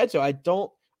shorten their schedule. I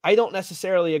don't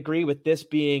necessarily agree with this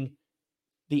being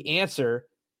the answer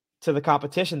to the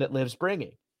competition that LIV's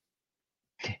bringing.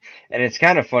 And it's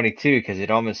kind of funny too, because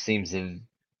it almost seems a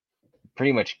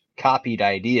pretty much copied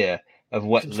idea of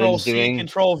what LIV's doing.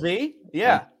 Control V,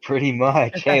 yeah, like, pretty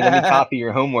much. Hey, let me copy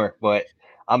your homework, but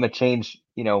I'm gonna change,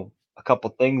 a couple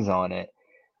things on it.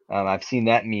 I've seen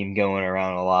that meme going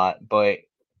around a lot, but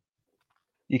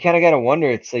you kind of got to wonder.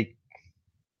 It's like,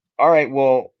 all right,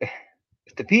 well,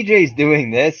 if the PGA's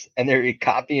doing this and they're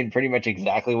copying pretty much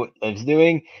exactly what LIV's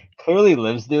doing, clearly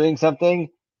LIV's doing something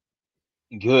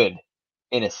good.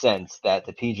 in a sense that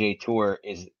the PGA Tour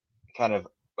is kind of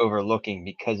overlooking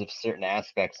because of certain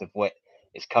aspects of what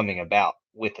is coming about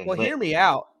within Well, LIV. hear me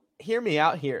out. Hear me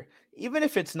out here. Even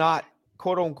if it's not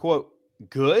quote unquote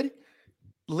good,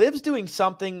 LIV's doing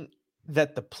something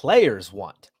that the players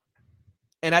want.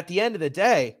 And at the end of the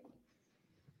day,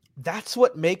 that's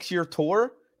what makes your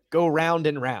tour go round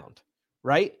and round,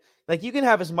 right? Like you can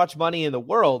have as much money in the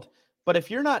world, but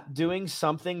if you're not doing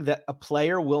something that a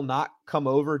player will not come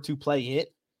over to play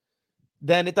it,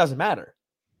 then it doesn't matter.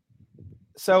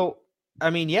 So, I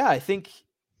mean, yeah, I think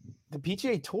the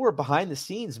PGA Tour behind the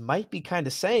scenes might be kind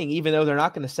of saying, even though they're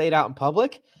not going to say it out in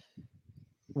public,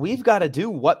 we've got to do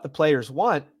what the players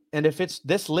want. And if it's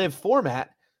this LIV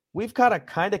format, we've got to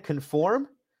kind of conform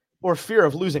or fear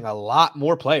of losing a lot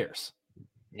more players.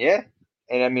 Yeah.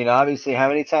 And I mean, obviously, how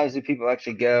many times do people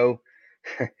actually go?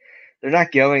 They're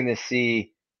not going to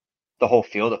see the whole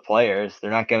field of players. They're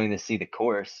not going to see the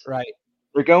course. Right.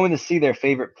 They're going to see their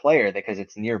favorite player because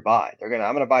it's nearby. I'm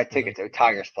gonna buy tickets. Mm-hmm.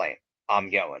 Tiger's playing. I'm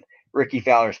going. Ricky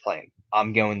Fowler's playing.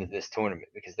 I'm going to this tournament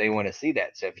because they want to see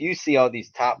that. So if you see all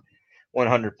these top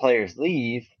 100 players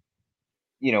leave,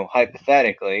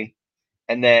 hypothetically,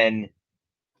 and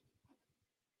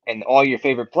all your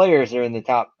favorite players are in the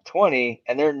top 20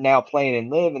 and they're now playing in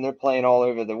LIV and they're playing all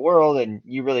over the world and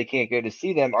you really can't go to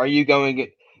see them, are you going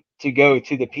to go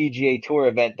to the PGA Tour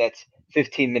event that's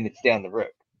 15 minutes down the road?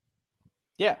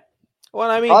 Yeah. Well,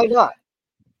 I mean, probably not.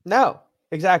 No,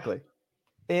 exactly.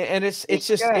 And I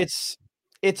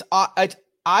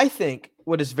think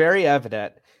what is very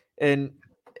evident, and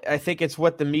I think it's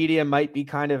what the media might be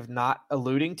kind of not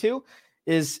alluding to,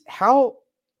 is how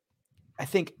I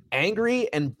think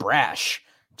angry and brash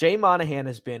Jay Monahan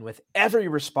has been with every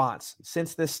response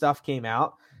since this stuff came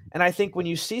out. And I think when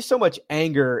you see so much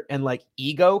anger and like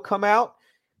ego come out,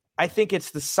 I think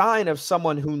it's the sign of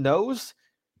someone who knows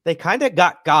they kind of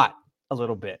got a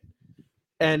little bit.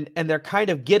 And they're kind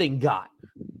of getting got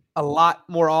a lot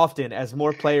more often as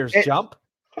more players jump.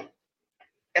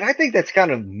 And I think that's kind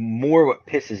of more what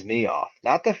pisses me off.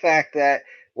 Not the fact that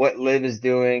what LIV is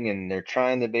doing and they're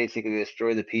trying to basically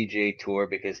destroy the PGA Tour,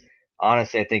 because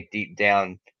honestly, I think deep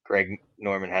down, Greg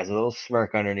Norman has a little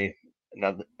smirk underneath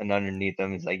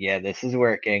him. He's like, yeah, this is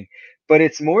working. But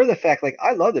it's more the fact, like,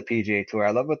 I love the PGA Tour.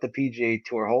 I love what the PGA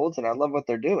Tour holds, and I love what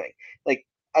they're doing. Like,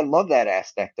 I love that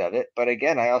aspect of it. But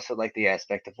again, I also like the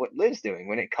aspect of what LIV's doing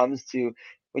when it comes to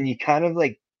when you kind of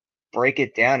like break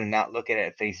it down and not look at it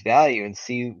at face value and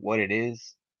see what it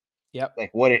is. Yep. Like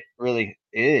what it really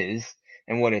is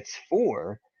and what it's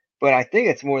for. But I think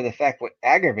it's more the fact what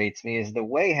aggravates me is the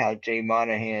way how Jay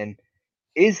Monahan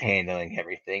is handling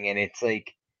everything. And it's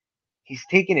like he's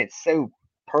taking it so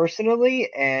personally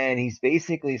and he's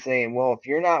basically saying, well, if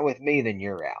you're not with me, then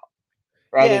you're out.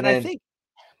 I think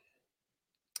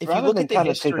if you look at the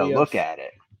history take a look at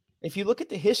it. If you look at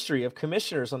the history of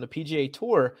commissioners on the PGA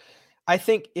Tour, I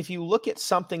think if you look at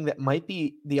something that might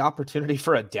be the opportunity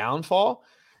for a downfall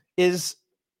is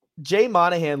Jay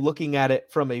Monahan looking at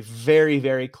it from a very,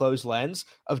 very close lens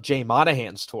of Jay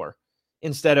Monahan's tour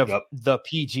instead of the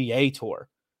PGA Tour,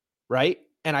 right?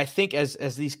 And I think as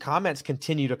these comments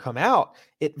continue to come out,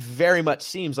 it very much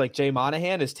seems like Jay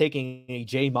Monahan is taking a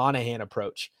Jay Monahan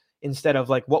approach instead of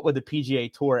like what would the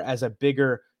PGA Tour as a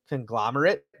bigger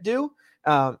conglomerate do.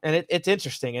 And it's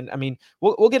interesting. And I mean,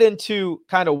 we'll get into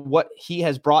kind of what he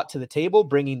has brought to the table,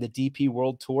 bringing the DP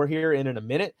World Tour here in a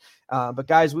minute. But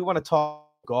guys, we want to talk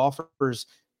golfers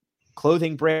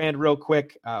clothing brand real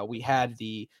quick. We had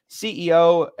the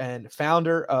CEO and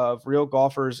founder of Real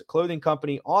Golfers Clothing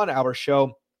Company on our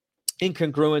show in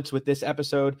congruence with this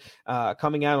episode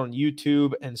coming out on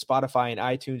YouTube and Spotify and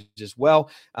iTunes as well.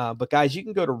 But guys, you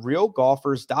can go to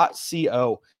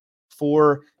realgolfers.co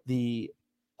for the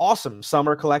awesome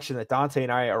summer collection that Dante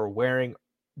and I are wearing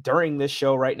during this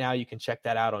show right now. You can check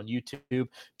that out on YouTube.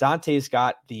 Dante's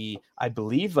got I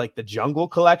believe like the jungle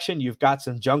collection. You've got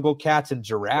some jungle cats and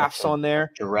giraffes on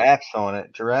there. Giraffes on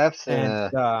it. Giraffes and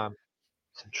some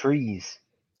trees.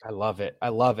 I love it.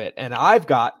 And I've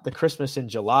got the Christmas in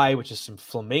July, which is some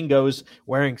flamingos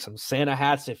wearing some Santa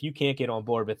hats. If you can't get on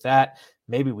board with that,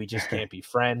 maybe we just can't be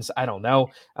friends. I don't know.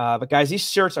 But guys, these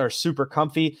shirts are super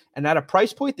comfy and at a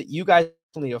price point that you guys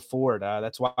afford.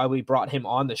 That's why we brought him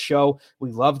on the show.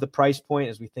 We love the price point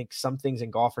as we think some things in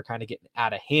golf are kind of getting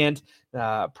out of hand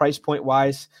price point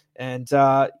wise. And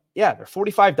they're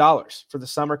 $45 for the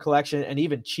summer collection and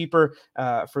even cheaper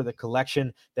for the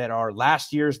collection that are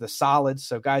last year's, the solids.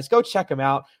 So guys, go check them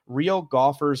out.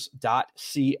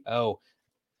 realgolfers.co.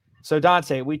 So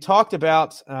Dante, we talked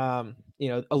about,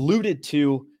 alluded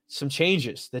to some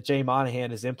changes that Jay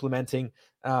Monahan is implementing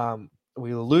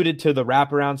We alluded to the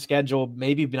wraparound schedule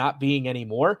maybe not being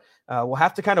anymore. We'll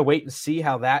have to kind of wait and see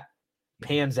how that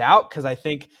pans out, because I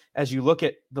think as you look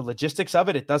at the logistics of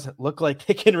it, it doesn't look like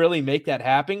they can really make that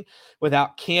happen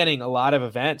without canning a lot of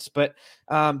events. But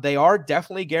they are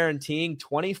definitely guaranteeing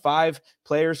 25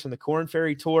 players from the Korn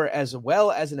Ferry Tour, as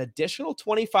well as an additional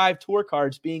 25 tour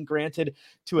cards being granted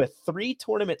to a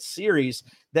 3-tournament series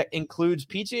that includes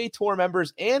PGA Tour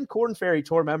members and Korn Ferry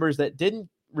Tour members that didn't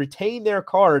retain their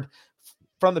card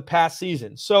from the past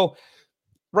season. So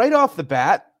right off the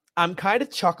bat, I'm kind of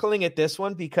chuckling at this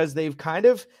one because they've kind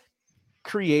of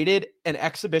created an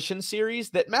exhibition series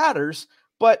that matters,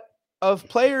 but of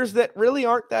players that really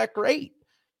aren't that great,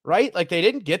 right? Like, they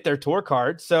didn't get their tour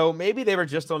card, so maybe they were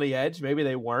just on the edge, maybe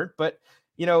they weren't. But,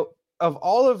 you know, of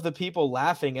all of the people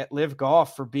laughing at Live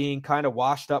Golf for being kind of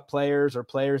washed up players or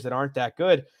players that aren't that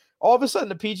good, all of a sudden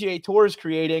the PGA Tour is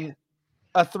creating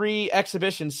a 3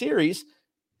 exhibition series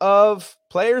of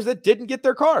players that didn't get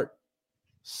their card.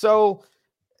 So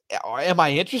am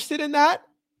I interested in that?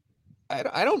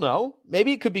 I don't know.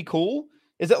 Maybe it could be cool.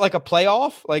 Is it like a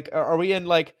playoff? Like, are we in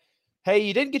like, hey,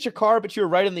 you didn't get your card, but you were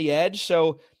right on the edge.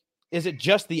 So is it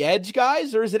just the edge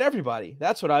guys, or is it everybody?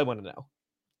 That's what I want to know.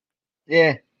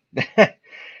 Yeah, that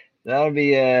would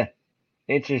be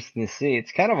interesting to see.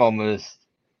 It's kind of almost,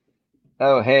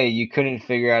 oh, hey, you couldn't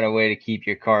figure out a way to keep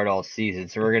your card all season,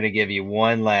 so we're going to give you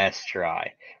one last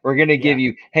try. We're going to give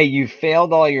you, hey, you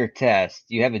failed all your tests.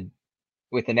 You have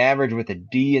with an average with a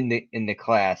D in the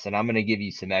class, and I'm going to give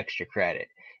you some extra credit.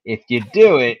 If you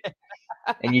do it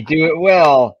and you do it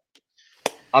well,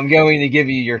 I'm going to give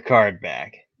you your card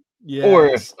back. Yes.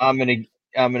 Or I'm going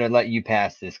to let you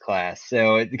pass this class.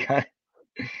 So it kind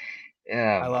of,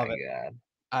 I love it. God.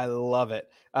 I love it.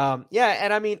 Yeah,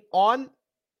 and I mean, on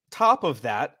top of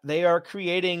that, they are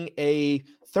creating a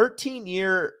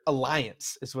 13-year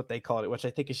alliance, is what they call it, which I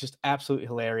think is just absolutely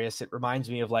hilarious. It reminds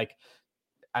me of, like,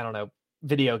 I don't know,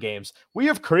 video games. We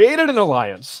have created an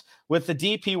alliance with the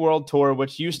DP World Tour,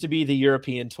 which used to be the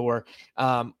European Tour,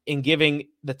 in giving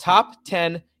the top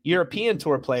 10 European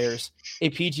Tour players a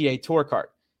PGA Tour card.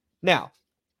 Now,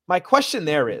 my question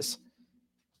there is,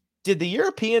 did the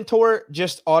European Tour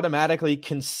just automatically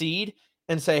concede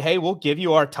and say, hey, we'll give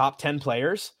you our top 10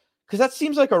 players? Because that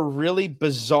seems like a really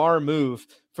bizarre move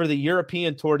for the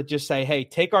European Tour to just say, hey,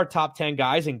 take our top 10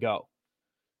 guys and go.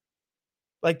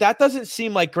 Like, that doesn't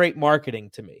seem like great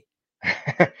marketing to me.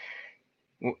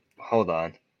 Hold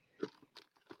on.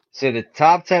 So the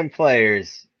top 10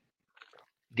 players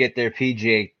get their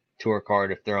PGA Tour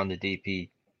card if they're on the DP.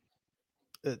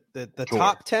 The tour,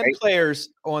 top 10 players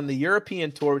on the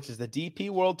European Tour, which is the DP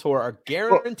World Tour, are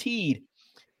guaranteed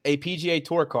a PGA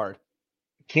Tour card.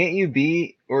 Can't you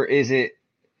be, or is it,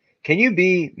 can you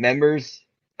be members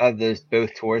of those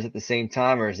both tours at the same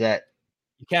time, or is that?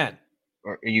 You can.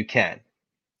 Or you can.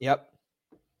 Yep.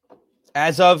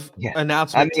 As of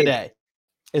announcement today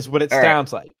is what it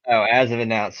sounds like. Oh, as of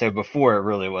announced. So before it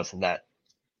really wasn't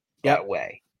that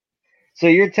way. So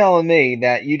you're telling me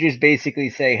that you just basically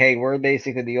say, hey, we're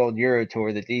basically the old Euro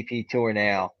Tour, the DP Tour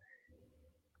now.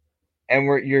 And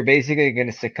you're basically going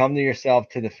to succumb to yourself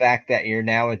to the fact that you're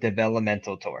now a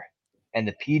developmental tour. And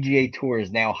the PGA Tour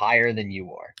is now higher than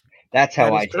you are. That's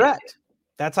how I took it.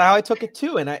 That's how I took it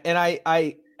too. And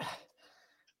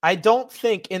I don't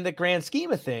think in the grand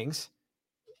scheme of things,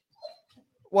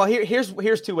 well,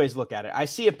 here's 2 ways to look at it. I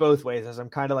see it both ways as I'm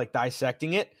kind of like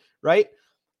dissecting it, right?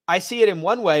 I see it in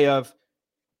one way of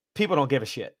people don't give a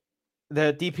shit.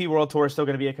 The DP World Tour is still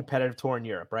going to be a competitive tour in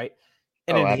Europe, right?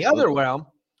 And in the other realm,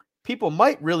 people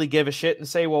might really give a shit and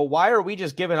say, well, why are we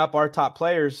just giving up our top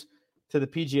players to the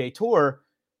PGA Tour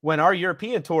when our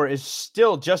European Tour is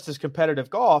still just as competitive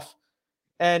golf?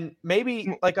 And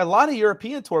maybe like a lot of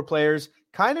European Tour players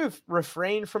kind of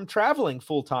refrain from traveling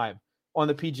full time on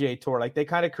the PGA Tour. Like, they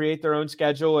kind of create their own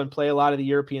schedule and play a lot of the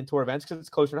European Tour events because it's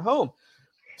closer to home.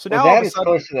 So now that is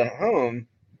closer to home,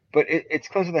 but it's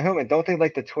closer to home. And don't they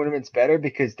like the tournaments better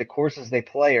because the courses they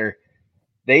play are,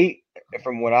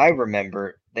 from what I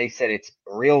remember, they said it's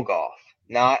real golf,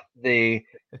 not the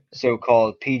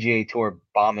so-called PGA Tour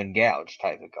bomb and gouge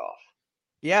type of golf.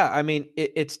 Yeah, I mean,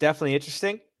 it's definitely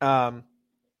interesting, to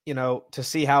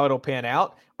see how it'll pan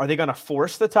out. Are they going to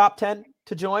force the top 10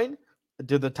 to join?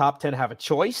 Do the top 10 have a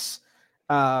choice?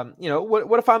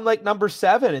 What if I'm like number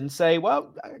 7 and say,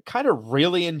 well, I kind of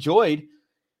really enjoyed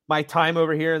my time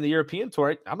over here in the European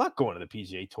Tour. I'm not going to the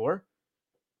PGA Tour.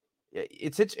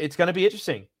 It's going to be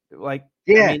interesting. Like,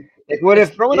 yeah, I mean, what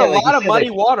if throwing a lot of muddy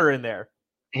water in there?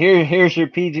 Here's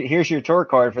your tour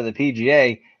card for the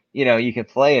PGA. You can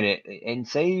play in it and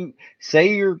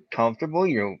say you're comfortable.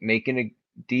 You're making a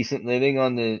decent living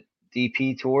on the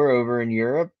DP tour over in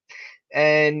Europe,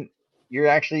 and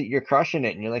you're crushing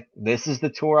it, and you're like, this is the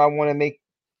tour I want to make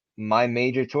my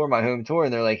major tour, my home tour,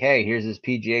 and they're like, hey, here's this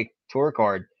PGA Tour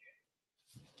card.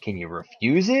 Can you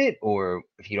refuse it, or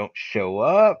if you don't show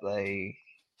up, like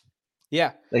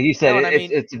you said,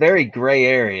 it's a very gray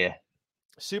area.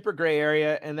 Super gray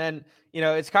area, and then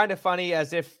it's kind of funny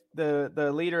as if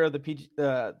the leader of the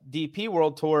DP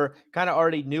World Tour kind of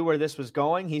already knew where this was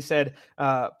going. He said,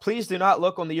 please do not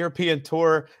look on the European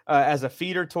Tour as a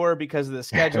feeder tour because of the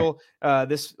schedule.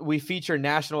 We feature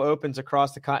national opens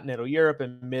across the continental Europe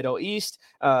and Middle East,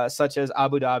 such as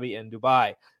Abu Dhabi and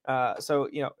Dubai. So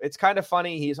it's kind of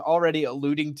funny. He's already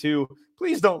alluding to,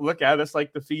 please don't look at us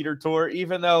like the feeder tour,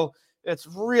 even though it's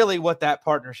really what that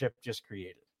partnership just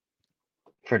created.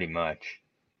 Pretty much.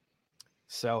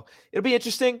 So it'll be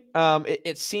interesting.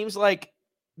 It seems like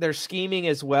they're scheming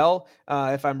as well,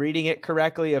 if I'm reading it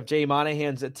correctly, of Jay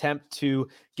Monahan's attempt to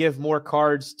give more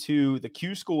cards to the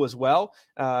Q School as well,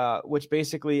 which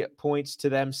basically points to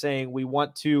them saying we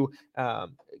want to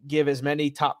give as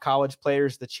many top college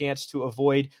players the chance to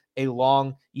avoid a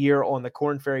long year on the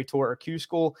Korn Ferry Tour or Q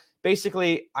School.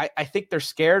 Basically, I think they're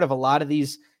scared of a lot of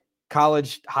these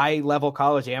high-level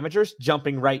college amateurs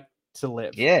jumping right to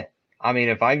LIV. Yeah. I mean,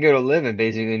 if I go to LIV and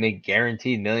basically make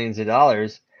guaranteed millions of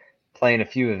dollars playing a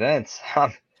few events,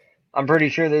 I'm pretty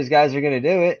sure those guys are going to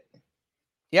do it.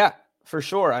 Yeah, for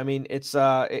sure. I mean, it's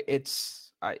obvious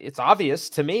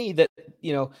to me that,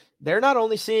 they're not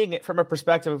only seeing it from a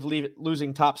perspective of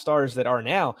losing top stars that are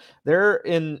now, they're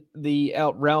in the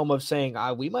realm of saying,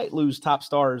 we might lose top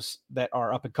stars that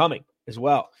are up and coming as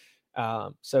well.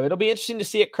 So it'll be interesting to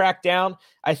see it crack down.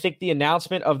 I think the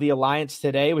announcement of the alliance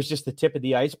today was just the tip of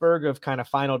the iceberg of kind of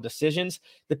final decisions.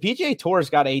 The PGA Tour's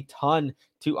got a ton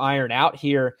to iron out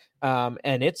here,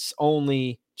 and it's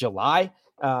only July.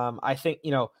 I think,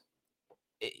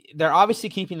 they're obviously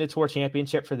keeping the Tour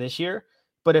Championship for this year,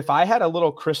 but if I had a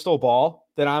little crystal ball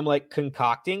that I'm like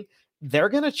concocting, they're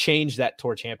going to change that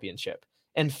Tour Championship.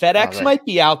 And FedEx might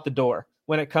be out the door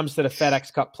when it comes to the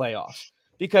FedEx Cup playoffs.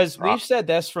 Because we've said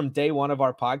this from day one of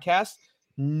our podcast,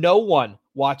 no one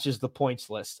watches the points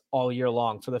list all year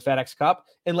long for the FedEx Cup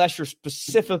unless you're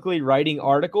specifically writing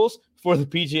articles for the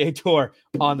PGA Tour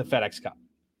on the FedEx Cup.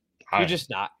 You're just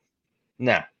not.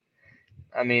 No.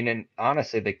 I mean, and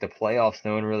honestly, like the playoffs,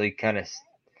 no one really kind of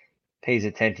pays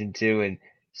attention to. And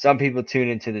some people tune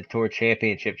into the Tour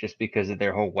Championship just because of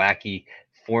their whole wacky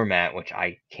format, which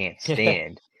I can't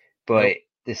stand. But nope.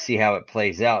 To see how it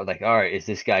plays out, like, all right, is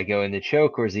this guy going to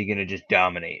choke or is he going to just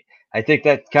dominate? I think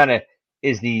that kind of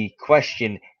is the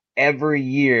question every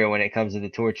year when it comes to the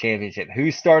Tour Championship.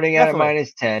 Who's starting out at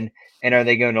 -10, and are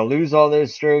they going to lose all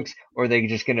those strokes, or are they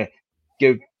just going to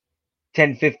go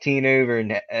 10, 15 over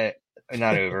and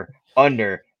not over,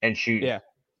 under, and shoot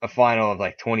a final of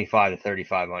like 25 to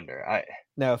 35 under?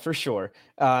 No, for sure.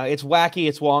 It's wacky.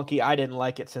 It's wonky. I didn't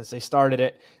like it since they started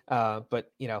it.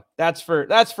 But that's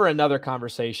for another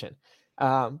conversation.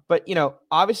 But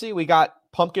obviously we got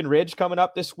Pumpkin Ridge coming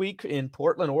up this week in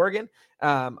Portland, Oregon.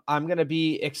 I'm going to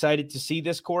be excited to see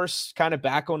this course kind of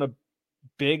back on a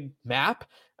big map.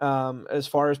 As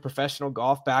far as professional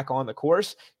golf back on the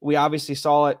course, we obviously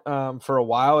saw it for a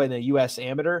while in the U.S.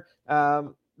 Amateur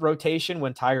rotation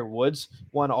when Tiger Woods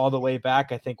won all the way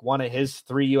back. I think one of his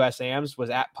 3 U.S. AMs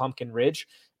was at Pumpkin Ridge.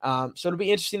 So it'll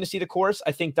be interesting to see the course.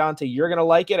 I think, Dante, you're going to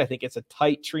like it. I think it's a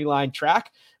tight tree line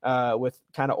track with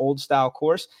kind of old style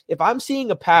course. If I'm seeing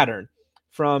a pattern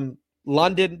from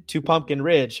London to Pumpkin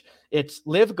Ridge, it's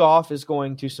LIV Golf is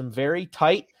going to some very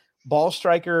tight ball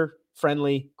striker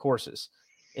friendly courses.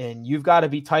 And you've got to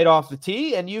be tight off the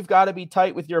tee, and you've got to be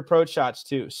tight with your approach shots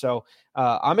too. So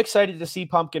I'm excited to see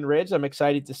Pumpkin Ridge. I'm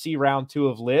excited to see round 2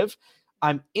 of LIV.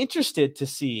 I'm interested to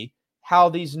see how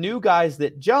these new guys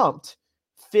that jumped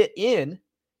fit in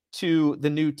to the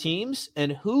new teams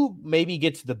and who maybe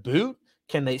gets the boot.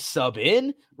 Can they sub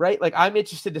in, right? Like, I'm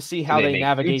interested to see how they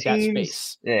navigate that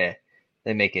space. Yeah.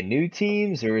 They making new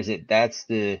teams, or is it that's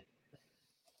the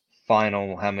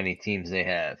final how many teams they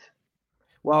have?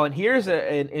 Well, and here's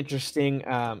an interesting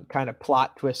kind of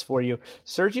plot twist for you.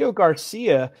 Sergio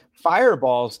Garcia,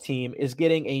 Fireball's team, is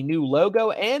getting a new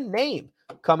logo and name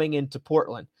coming into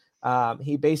Portland.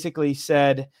 He basically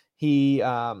said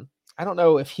I don't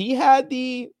know if he had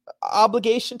the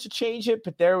obligation to change it,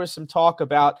 but there was some talk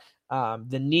about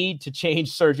the need to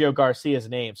change Sergio Garcia's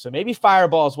name. So maybe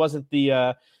Fireballs wasn't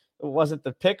the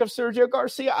pick of Sergio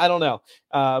Garcia. I don't know.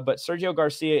 But Sergio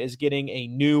Garcia is getting a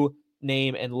new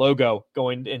name and logo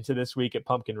going into this week at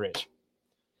Pumpkin Ridge.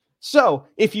 So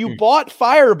if you bought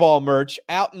Fireball merch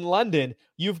out in London,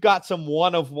 you've got some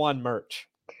one-of-one merch.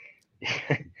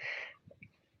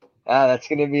 That's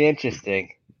going to be interesting.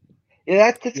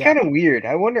 Yeah, that's Yeah. kind of weird.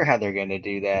 I wonder how they're going to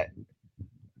do that.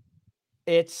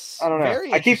 It's I don't know.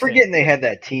 very I keep interesting. forgetting they had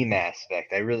that team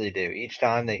aspect. I really do. Each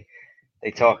time they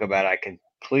talk about it, I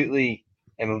completely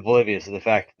am oblivious to the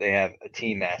fact that they have a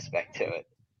team aspect to it.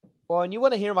 Well, and you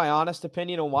want to hear my honest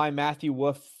opinion on why Matthew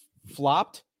Wolff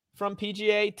flopped from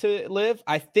PGA to Live?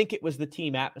 I think it was the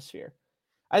team atmosphere.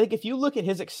 I think if you look at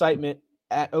his excitement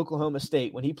at Oklahoma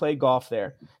State when he played golf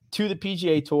there to the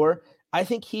PGA Tour, I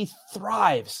think he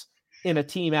thrives in a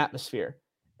team atmosphere.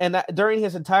 And that during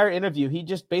his entire interview, he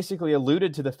just basically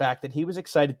alluded to the fact that he was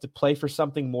excited to play for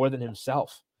something more than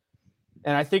himself.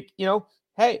 And I think,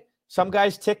 hey, some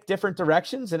guys tick different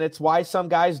directions, and it's why some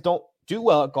guys don't do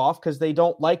well at golf because they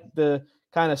don't like the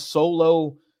kind of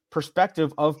solo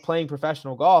perspective of playing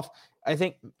professional golf. I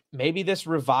think maybe this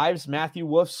revives Matthew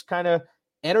Wolff's kind of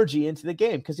energy into the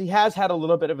game because he has had a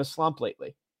little bit of a slump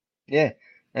lately. Yeah.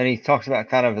 And he talks about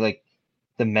kind of like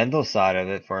the mental side of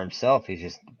it for himself. He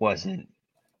just wasn't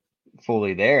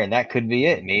fully there, and that could be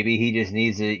it. Maybe he just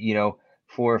needs a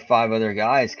 4 or 5 other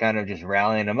guys kind of just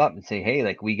rallying him up and say, hey,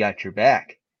 like, we got your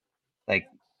back.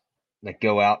 Like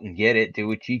go out and get it, do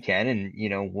what you can,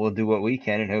 and we'll do what we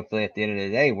can, and hopefully at the end of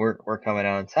the day we're coming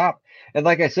out on top. And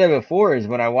like I said before, is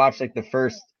when I watched like the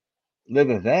first Live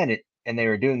event, and they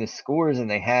were doing the scores and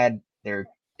they had their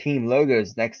team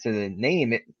logos next to the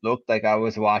name, it looked like I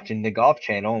was watching the Golf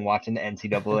Channel and watching the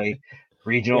NCAA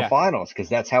regional finals, because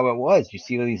that's how it was. You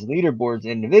see these leaderboards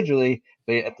individually,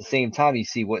 but at the same time you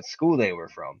see what school they were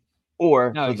from,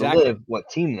 or for the Live, what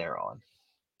team they're on.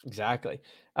 Exactly.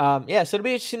 So it'll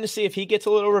be interesting to see if he gets a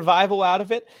little revival out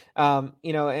of it. And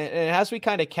as we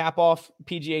kind of cap off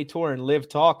PGA Tour and Live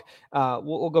talk,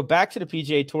 we'll go back to the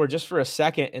PGA Tour just for a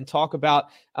second and talk about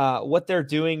what they're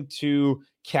doing to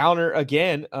counter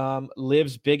again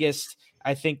Live's biggest,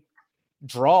 I think,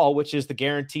 draw, which is the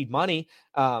guaranteed money,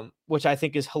 which I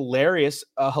think is hilarious,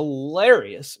 a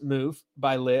hilarious move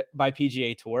by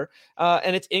PGA Tour,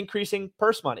 and it's increasing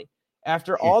purse money.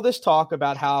 After all this talk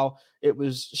about how it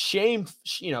was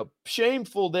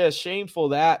shameful this, shameful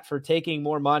that for taking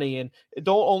more money and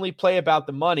don't only play about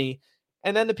the money.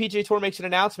 And then the PGA Tour makes an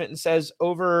announcement and says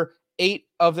over 8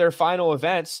 of their final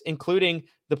events, including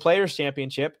the Players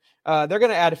Championship, they're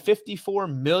going to add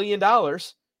 $54 million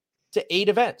to 8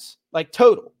 events, like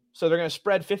total. So they're going to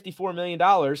spread $54 million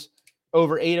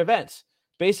over 8 events,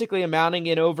 basically amounting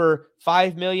in over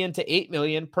 $5 million to $8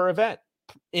 million per event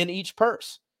in each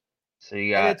purse. So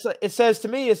you got, it says to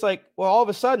me, it's like, well, all of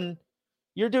a sudden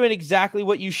you're doing exactly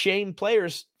what you shame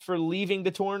players for leaving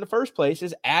the tour in the first place,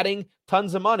 is adding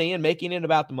tons of money and making it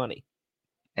about the money.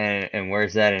 And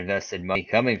where's that invested money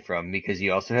coming from? Because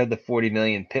you also have the 40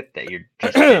 million PIP that you're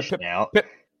just dishing out.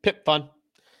 PIP fund.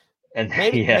 And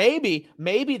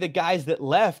maybe the guys that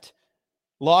left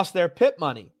lost their PIP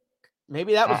money.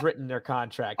 Maybe that was written in their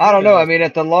contract. I don't know. I mean,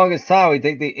 at the longest time, we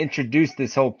think they introduced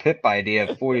this whole PIP idea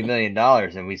of $40 million,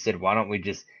 and we said, why don't we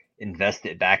just invest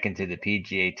it back into the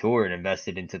PGA Tour and invest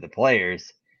it into the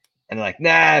players? And they're like,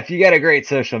 nah, if you got a great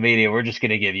social media, we're just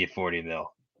going to give you 40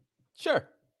 mil. Sure.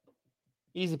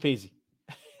 Easy peasy.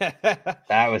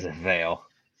 That was a fail.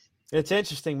 It's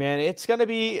interesting, man. It's going to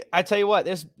be, I tell you what,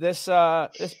 this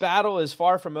battle is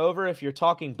far from over. If you're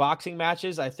talking boxing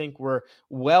matches, I think we're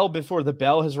well before the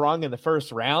bell has rung in the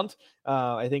first round.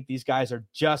 I think these guys are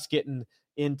just getting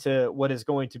into what is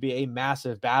going to be a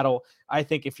massive battle. I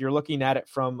think if you're looking at it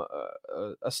from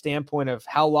a standpoint of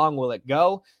how long will it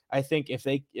go, I think if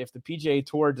the PGA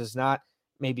Tour does not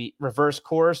maybe reverse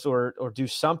course or do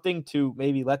something to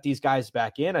maybe let these guys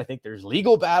back in, I think there's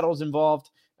legal battles involved.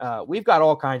 We've got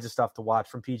all kinds of stuff to watch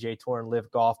from PGA Tour and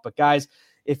Live Golf. But guys,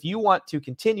 if you want to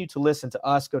continue to listen to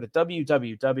us, go to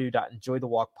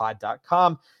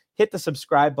www.enjoythewalkpod.com, hit the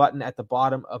subscribe button at the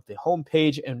bottom of the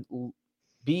homepage, and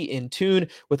be in tune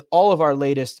with all of our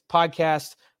latest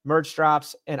podcasts, merch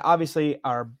drops, and obviously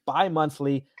our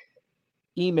bi-monthly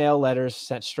email letters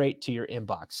sent straight to your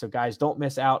inbox. So guys, don't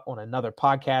miss out on another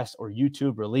podcast or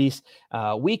YouTube release.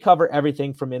 We cover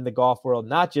everything from in the golf world,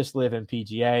 not just Live and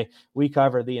PGA. We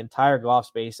cover the entire golf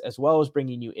space, as well as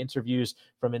bringing you interviews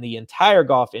from in the entire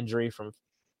golf industry, from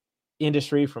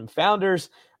founders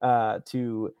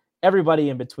to everybody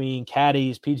in between,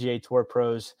 caddies, PGA Tour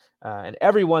pros, and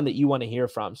everyone that you want to hear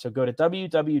from. So go to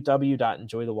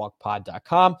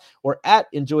www.enjoythewalkpod.com or at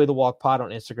enjoythewalkpod on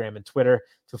Instagram and Twitter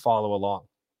to follow along.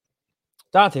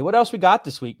 Dante, what else we got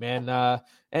this week, man?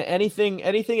 Anything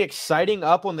exciting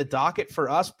up on the docket for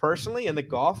us personally in the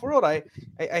golf world? I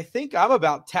think I'm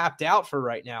about tapped out for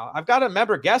right now. I've got a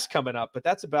member guest coming up, but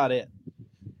that's about it.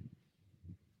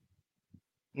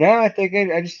 No, I think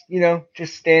I just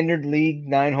just standard league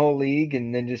 9-hole league,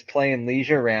 and then just playing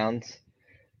leisure rounds.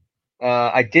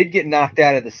 I did get knocked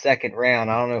out of the second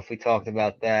round. I don't know if we talked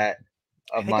about that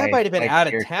I of think I might have been my out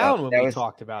of tier stuff. town when That we was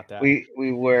talked about that. we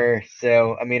were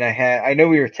so. I mean, I know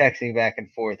we were texting back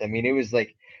and forth. I mean, it was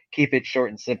like keep it short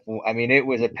and simple. I mean, it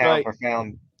was a pound Right.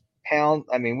 for pound.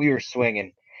 I mean, we were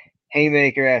swinging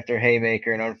haymaker after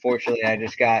haymaker, and unfortunately, I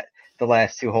just got the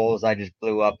last two holes. I just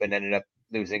blew up and ended up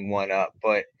losing one up.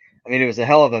 But I mean, it was a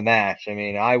hell of a match. I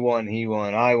mean, I won, he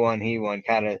won, I won, he won,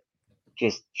 kind of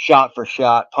just shot for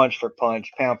shot, punch for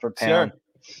punch, pound for pound,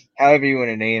 Sure. however you want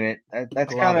to name it. I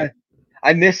That's love kind it. of.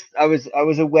 I missed. I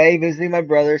was away visiting my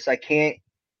brother, so I can't.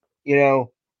 You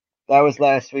know, that was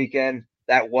last weekend.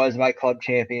 That was my club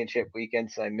championship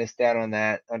weekend, so I missed out on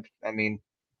that. I mean,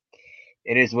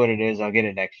 it is what it is. I'll get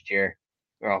it next year,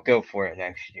 or I'll go for it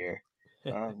next year.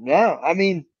 No, I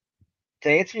mean, to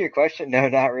answer your question, no,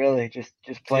 not really. Just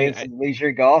Dude, playing some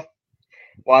leisure golf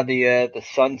while the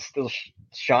sun's still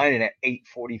shining at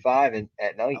 8:45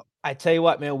 at night. I tell you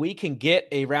what, man, we can get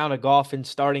a round of golf in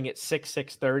starting at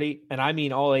 6:30, and I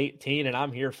mean all 18, and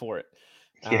I'm here for it.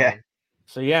 Yeah,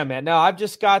 So yeah, man. No, I've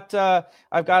got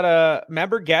a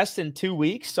member guest in 2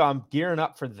 weeks, so I'm gearing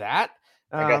up for that.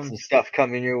 I got some stuff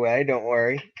coming your way. Don't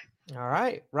worry. All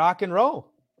right, rock and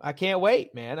roll. I can't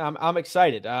wait, man. I'm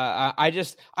excited. I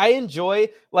enjoy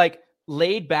like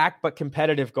laid back but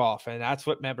competitive golf, and that's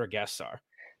what member guests are.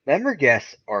 Member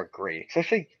guests are great,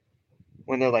 especially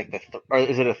when they're like or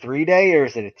is it a 3-day or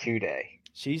is it a 2-day?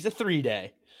 She's a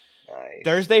 3-day. Nice.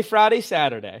 Thursday, Friday,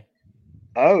 Saturday.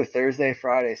 Oh, Thursday,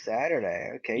 Friday,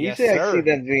 Saturday. Okay. Yes, Usually I see sir.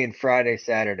 them being Friday,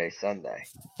 Saturday, Sunday.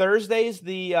 Thursday's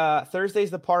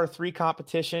the par 3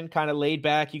 competition, kind of laid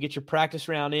back. You get your practice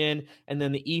round in, and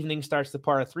then the evening starts the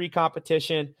par 3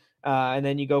 competition, and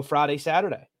then you go Friday,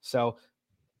 Saturday. So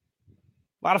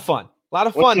a lot of fun. A lot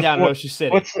of fun down in Ocean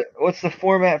City. What's the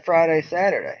format Friday,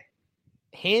 Saturday?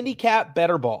 Handicap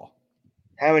better ball.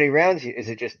 How many rounds? Is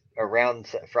it just a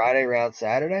round Friday, round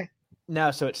Saturday?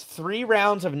 No, so it's 3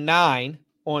 rounds of 9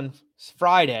 on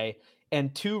Friday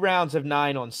and 2 rounds of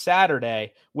 9 on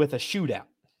Saturday with a shootout.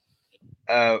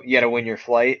 You got to win your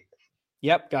flight.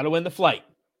 Yep, got to win the flight.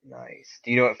 Nice.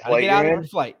 Do you know what Gotta flight get out you're of in? the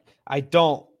flight. I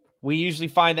don't. We usually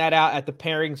find that out at the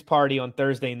pairings party on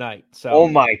Thursday night. So. Oh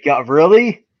my God!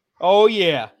 Really? Oh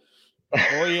yeah.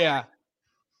 Oh yeah.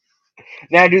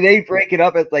 Now, do they break it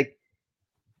up at like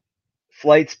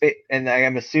flights? And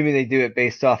I'm assuming they do it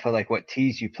based off of like what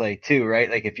tees you play too, right?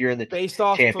 Like if you're in the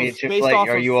championship flight,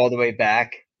 are you all the way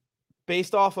back?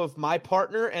 Based off of my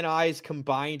partner and I's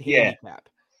combined handicap.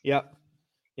 Yep.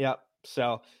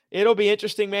 So it'll be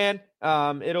interesting, man.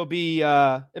 It'll be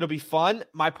fun.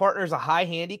 My partner's a high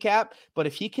handicap, but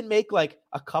if he can make like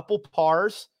a couple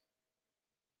pars,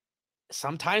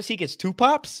 sometimes he gets 2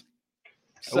 pops.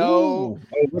 So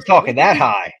we're talking that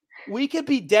high. We could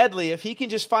be deadly if he can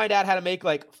just find out how to make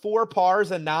like 4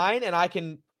 pars and 9, and I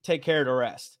can take care of the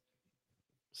rest.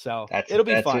 So it'll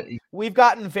be fun. We've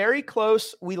gotten very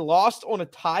close. We lost on a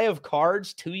tie of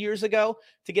cards 2 years ago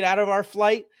to get out of our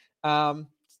flight. A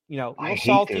little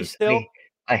salty still.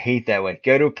 I hate that one.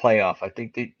 Go to a playoff. I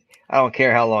think I don't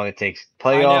care how long it takes.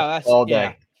 Playoff all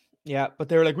day. Yeah, but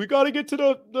they were like, we got to get to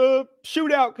the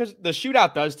shootout because the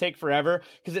shootout does take forever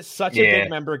because it's such a big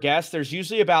member guest. There's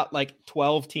usually about like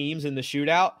 12 teams in the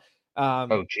shootout,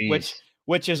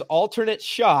 which is alternate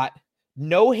shot,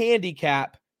 no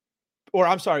handicap, or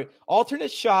I'm sorry,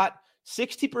 alternate shot,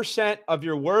 60% of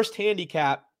your worst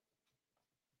handicap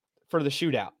for the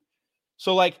shootout.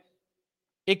 So like,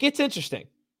 it gets interesting.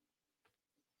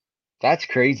 That's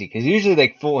crazy because usually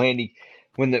like full handy.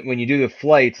 When you do the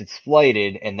flights, it's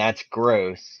flighted, and that's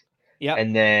gross. Yeah.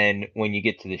 And then when you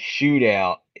get to the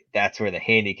shootout, that's where the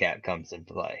handicap comes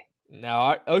into play.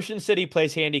 No, Ocean City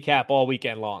plays handicap all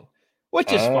weekend long,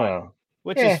 which is fun.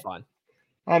 Is fun.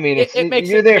 I mean, it makes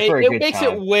you're there for a good time. It makes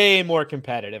it way more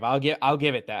competitive. I'll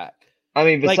give it that. I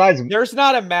mean, besides, there's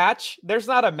not a match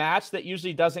that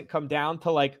usually doesn't come down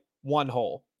to like 1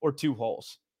 hole or 2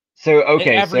 holes. So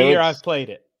okay, every year I've played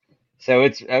it. So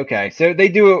it's okay. So they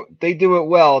do it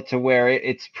well to where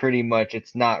it's pretty much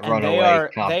it's not runaway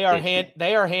competition.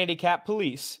 They are handicap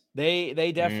police.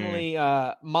 They definitely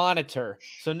monitor.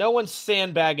 So no one's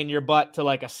sandbagging your butt to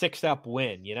like a 6-up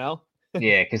win, you know?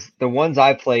 Yeah, because the ones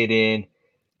I played in,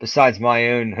 besides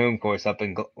my own home course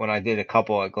when I did a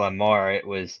couple at Glenmar, it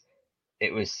was a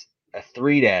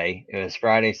 3-day. It was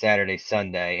Friday, Saturday,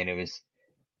 Sunday, and it was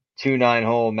 2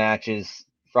 9-hole matches.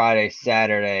 Friday,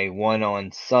 Saturday, 1 on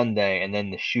Sunday, and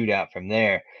then the shootout from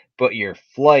there. But your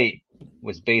flight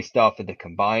was based off of the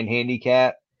combined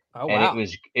handicap,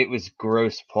 and it was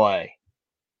gross play.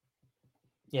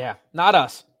 Yeah, not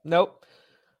us. Nope.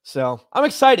 So I'm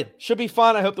excited. Should be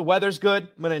fun. I hope the weather's good.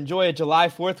 I'm going to enjoy a July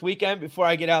 4th weekend before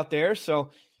I get out there. So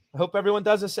I hope everyone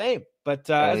does the same. But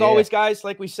as always, guys,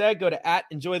 like we said, go to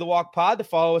 @EnjoyTheWalkPod to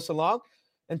follow us along.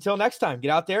 Until next time,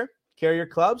 get out there, carry your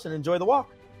clubs, and enjoy the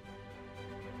walk.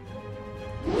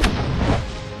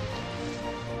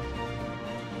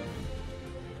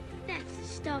 That's the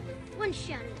stuff. One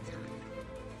shot at a time.